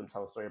says, I'm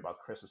telling a story about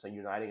Christmas and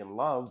uniting in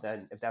love.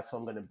 Then if that's who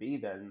I'm going to be,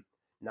 then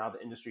now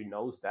the industry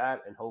knows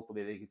that, and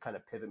hopefully they can kind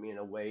of pivot me in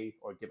a way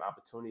or give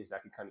opportunities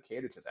that can kind of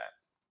cater to that.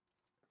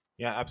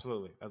 Yeah,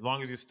 absolutely. As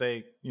long as you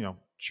stay,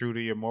 true to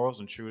your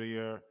morals and true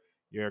to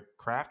your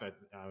craft, I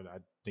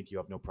think you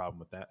have no problem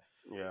with that.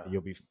 Yeah,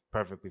 you'll be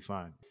perfectly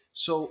fine.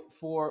 So,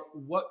 for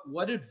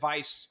what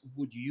advice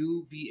would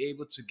you be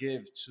able to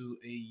give to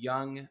a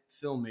young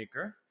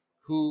filmmaker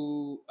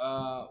who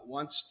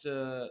wants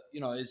to,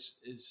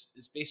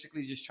 is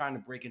basically just trying to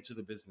break into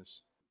the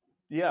business?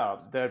 Yeah,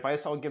 the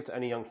advice I would give to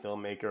any young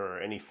filmmaker or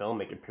any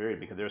filmmaker, period,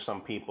 because there's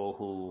some people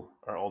who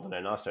are older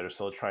than us that are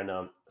still trying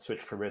to switch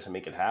careers and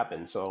make it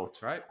happen. So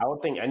that's right. I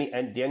would think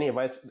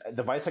the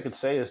advice I could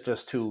say is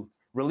just to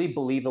really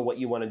believe in what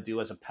you want to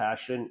do as a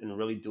passion and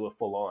really do it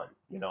full on.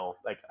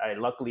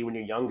 Luckily when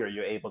you're younger,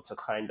 you're able to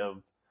kind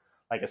of,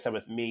 like I said,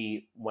 with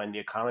me, when the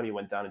economy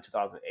went down in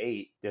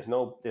 2008, there's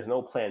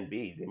no plan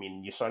B. I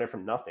mean, you started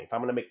from nothing. If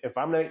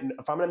I'm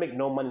gonna make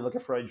no money looking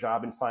for a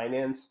job in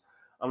finance,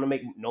 I'm going to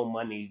make no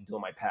money doing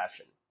my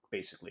passion,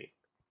 basically.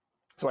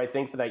 So I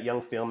think for that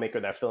young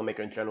filmmaker, that filmmaker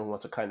in general who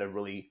wants to kind of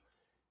really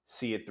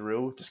see it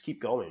through, just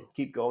keep going,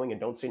 and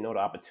don't say no to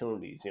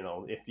opportunities.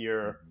 If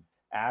you're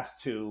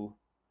asked to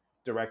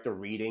direct a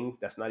reading,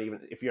 that's not even,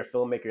 if you're a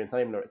filmmaker, it's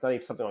not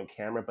even something on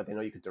camera, but they know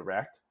you could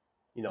direct,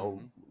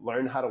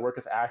 learn how to work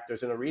with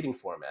actors in a reading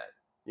format.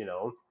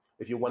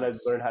 If you want to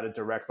learn how to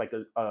direct like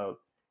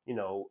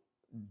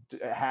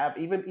have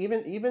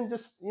even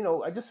just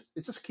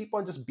it's just keep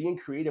on just being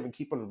creative and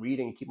keep on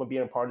reading and keep on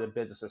being a part of the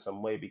business in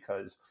some way,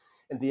 because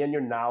in the end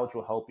your knowledge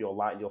will help you a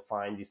lot, and you'll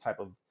find these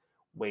type of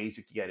ways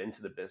you can get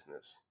into the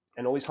business,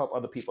 and always help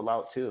other people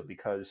out too,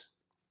 because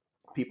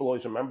people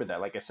always remember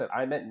that. Like I said,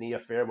 I met Nia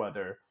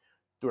Fairweather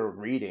through a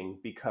reading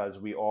because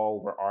we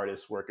all were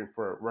artists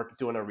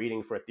doing a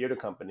reading for a theater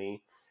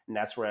company, and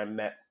that's where I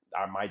met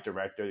my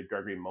director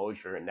Gregory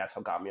Mosher, and that's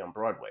how got me on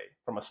Broadway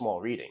from a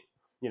small reading.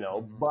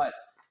 But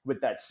with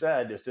that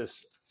said, it's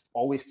just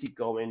always keep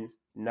going.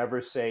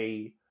 Never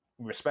say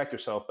respect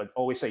yourself, but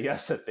always say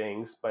yes to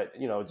things. But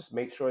just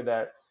make sure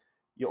that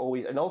you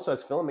always, and also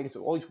as filmmakers,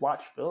 always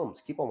watch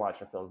films. Keep on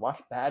watching films.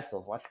 Watch bad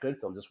films. Watch good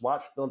films. Just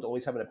watch films.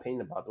 Always have an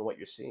opinion about them, what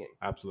you're seeing.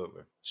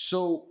 Absolutely.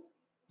 So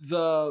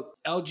the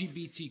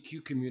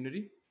LGBTQ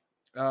community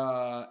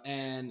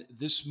and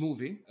this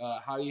movie,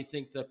 how do you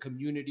think the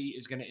community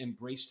is going to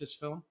embrace this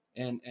film,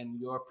 and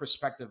your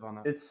perspective on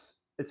that?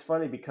 It's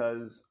funny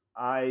because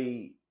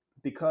I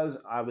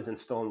was in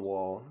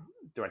Stonewall,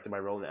 directed by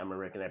Roland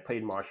Emmerich, and I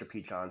played Marsha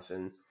P.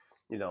 Johnson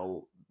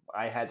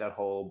I had that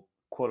whole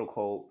quote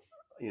unquote,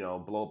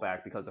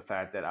 blowback because of the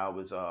fact that I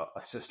was a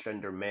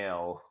cisgender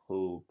male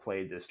who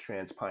played this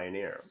trans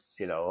pioneer,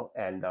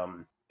 and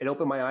it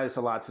opened my eyes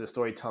a lot to the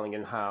storytelling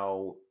and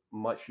how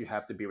much you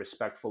have to be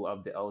respectful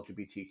of the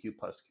LGBTQ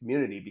plus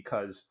community,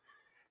 because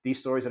these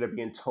stories that are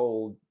being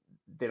told,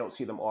 they don't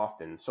see them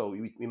often. So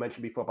we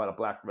mentioned before about a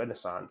Black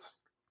Renaissance.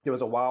 There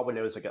was a while when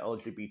there was like an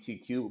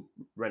LGBTQ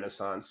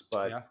Renaissance,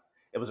 but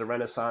it was a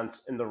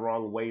Renaissance in the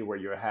wrong way, where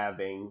you're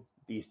having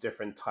these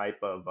different type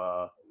of,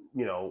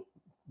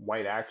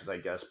 white actors, I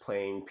guess,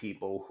 playing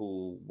people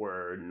who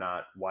were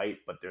not white,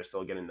 but they're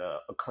still getting the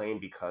acclaim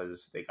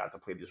because they got to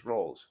play these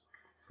roles.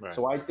 Right.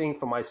 So I think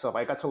for myself,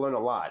 I got to learn a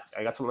lot.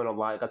 I got to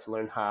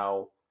learn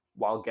how,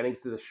 while getting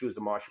through the shoes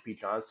of Marsha P.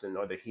 Johnson,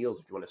 or the heels,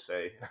 if you want to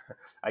say,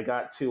 I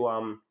got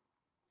to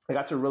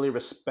really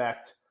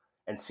respect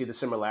and see the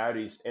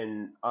similarities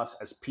in us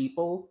as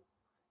people,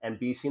 and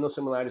seeing those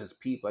similarities as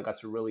people. I got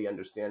to really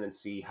understand and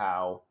see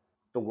how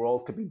the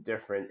world could be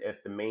different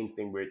if the main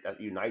thing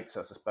that unites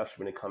us,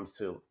 especially when it comes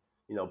to,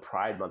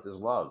 Pride Month, is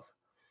love.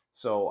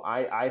 So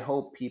I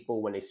hope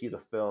people, when they see the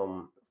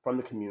film from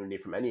the community,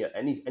 from any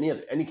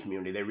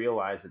community, they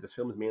realize that this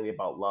film is mainly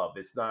about love.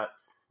 It's not,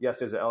 yes,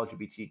 there's an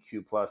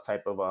LGBTQ plus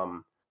type of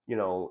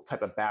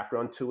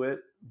background to it,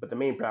 but the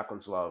main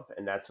background's love.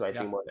 And that's what I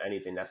think more than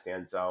anything that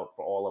stands out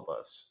for all of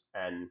us.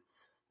 And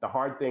the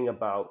hard thing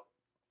about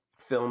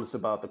films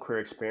about the queer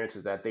experience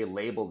is that they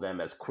label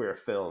them as queer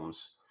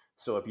films.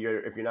 So if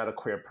you're not a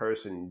queer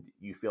person,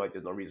 you feel like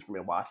there's no reason for me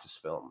to watch this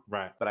film.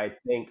 Right. But I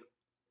think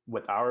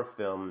with our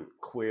film,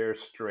 queer,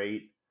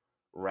 straight,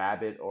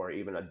 rabbit, or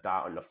even a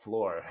dot on the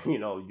floor,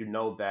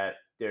 that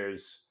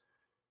there's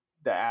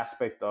the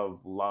aspect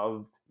of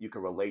love you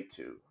can relate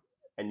to.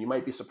 And you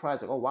might be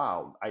surprised, like, oh,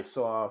 wow, I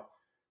saw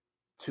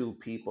two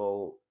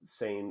people,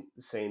 same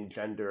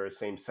gender,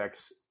 same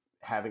sex,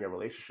 having a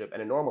relationship,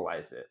 and it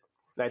normalized it.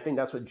 And I think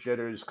that's what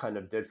Jitters kind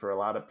of did for a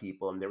lot of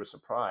people. And they were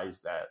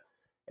surprised that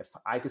if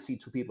I could see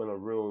two people in a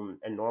room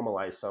and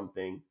normalize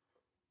something,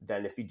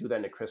 then if you do that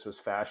in a Christmas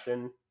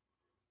fashion,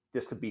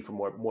 this could be for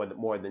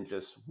more than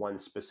just one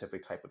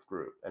specific type of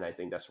group. And I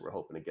think that's what we're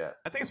hoping to get.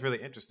 I think it's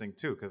really interesting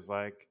too, because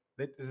like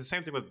it's the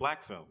same thing with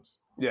Black films.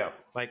 Yeah.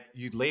 Like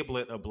you label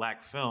it a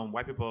Black film,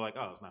 white people are like,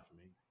 oh, it's not for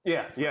me.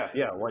 Yeah,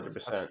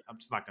 100%. I'm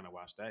just not going to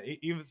watch that.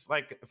 Even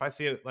like if I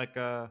see it like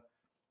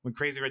when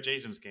Crazy Rich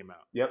Asians came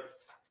out. Yep.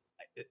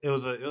 It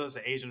was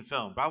an Asian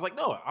film, but I was like,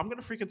 no, I'm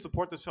gonna freaking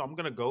support this film. I'm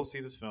gonna go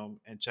see this film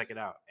and check it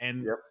out.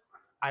 And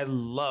I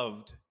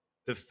loved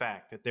the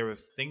fact that there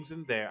was things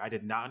in there I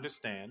did not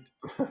understand,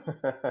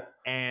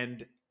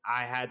 and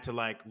I had to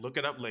like look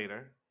it up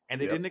later, and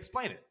they didn't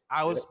explain it.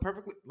 I was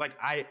perfectly like,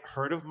 I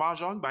heard of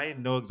mahjong, but I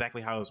didn't know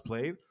exactly how it was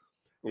played.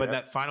 But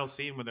that final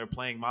scene when they're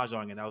playing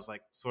mahjong, and I was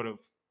like sort of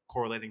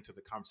correlating to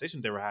the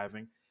conversation they were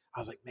having, I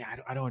was like, man,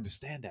 I don't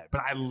understand that,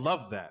 but I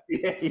love that.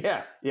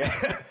 Yeah.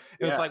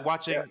 It was like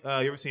watching. You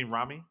ever seen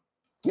Rami?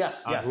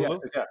 Yes. I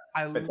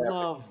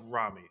love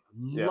Rami.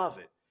 Love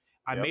it.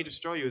 I May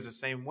Destroy You is the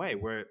same way,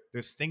 where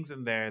there's things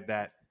in there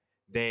that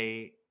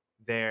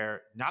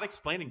they're not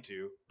explaining to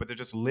you, but they're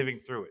just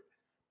living through it,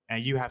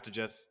 and you have to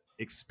just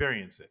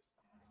experience it.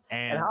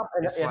 And how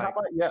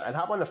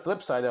about on the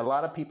flip side, a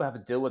lot of people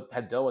have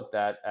dealt with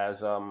that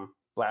as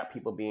Black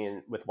people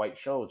being with white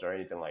shows or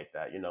anything like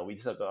that. We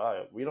just have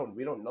to, we don't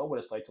know what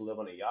it's like to live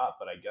on a yacht,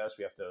 but I guess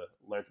we have to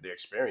learn through the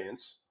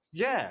experience.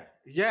 Yeah.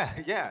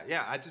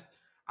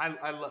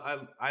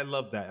 I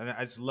love that. And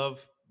I just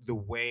love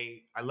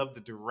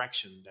the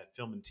direction that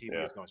film and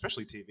TV is going,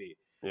 especially TV.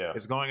 Yeah.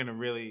 It's going in a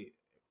really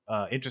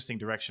interesting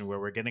direction where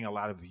we're getting a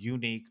lot of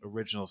unique,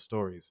 original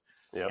stories.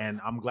 Yep.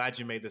 And I'm glad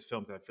you made this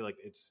film, because I feel like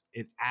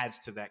it adds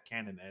to that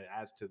canon, and it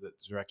adds to the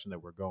direction that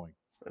we're going.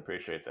 I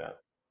appreciate that.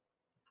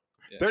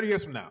 30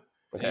 years from now,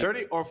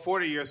 30 or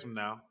 40 years from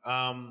now,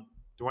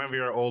 Dwayne,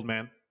 you're an old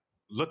man.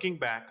 Looking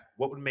back,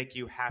 what would make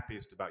you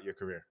happiest about your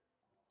career?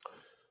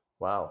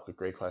 Wow, a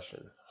great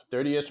question.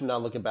 30 years from now,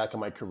 looking back at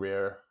my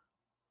career,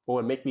 what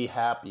would make me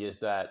happy is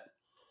that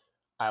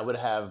I would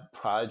have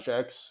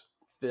projects,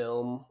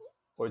 film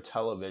or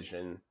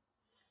television,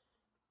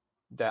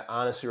 that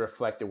honestly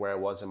reflected where I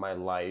was in my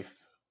life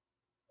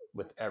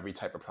with every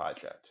type of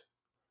project.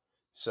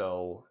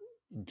 So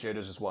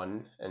Jitters is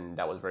one, and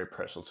that was very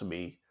personal to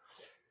me.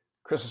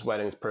 Chris's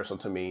Wedding is personal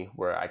to me,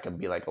 where I could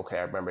be like, okay,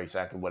 I remember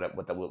exactly what it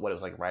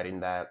was like writing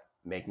that,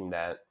 making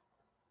that.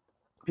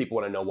 People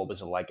want to know what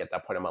was it like at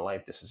that point in my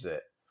life. This is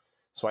it.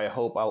 So I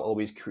hope I'll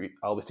always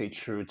stay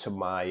true to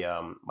my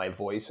my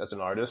voice as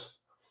an artist.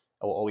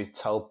 I will always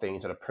tell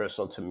things that are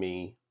personal to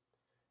me,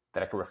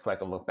 that I can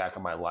reflect and look back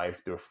on my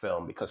life through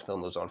film, because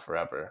film lives on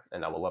forever,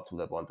 and I would love to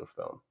live on through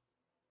film.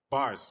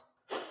 Bars.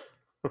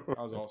 That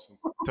was awesome.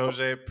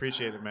 Tojay,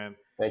 appreciate it, man.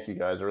 Thank you,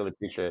 guys. I really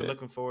appreciate it.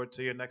 Looking forward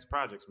to your next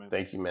projects, man.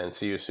 Thank you, man.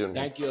 See you soon.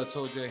 Thank you,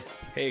 Tojay.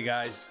 Hey,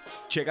 guys.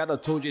 Check out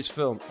Tojay's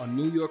film, A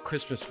New York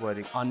Christmas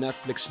Wedding, on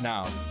Netflix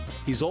now.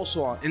 He's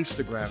also on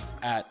Instagram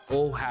at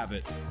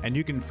OHabit. And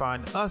you can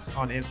find us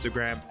on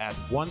Instagram at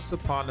Once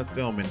Upon a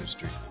Film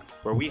Industry,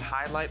 where we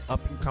highlight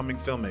up-and-coming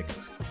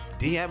filmmakers.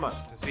 DM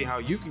us to see how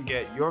you can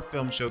get your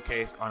film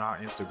showcased on our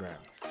Instagram.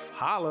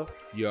 Holla!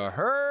 You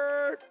heard?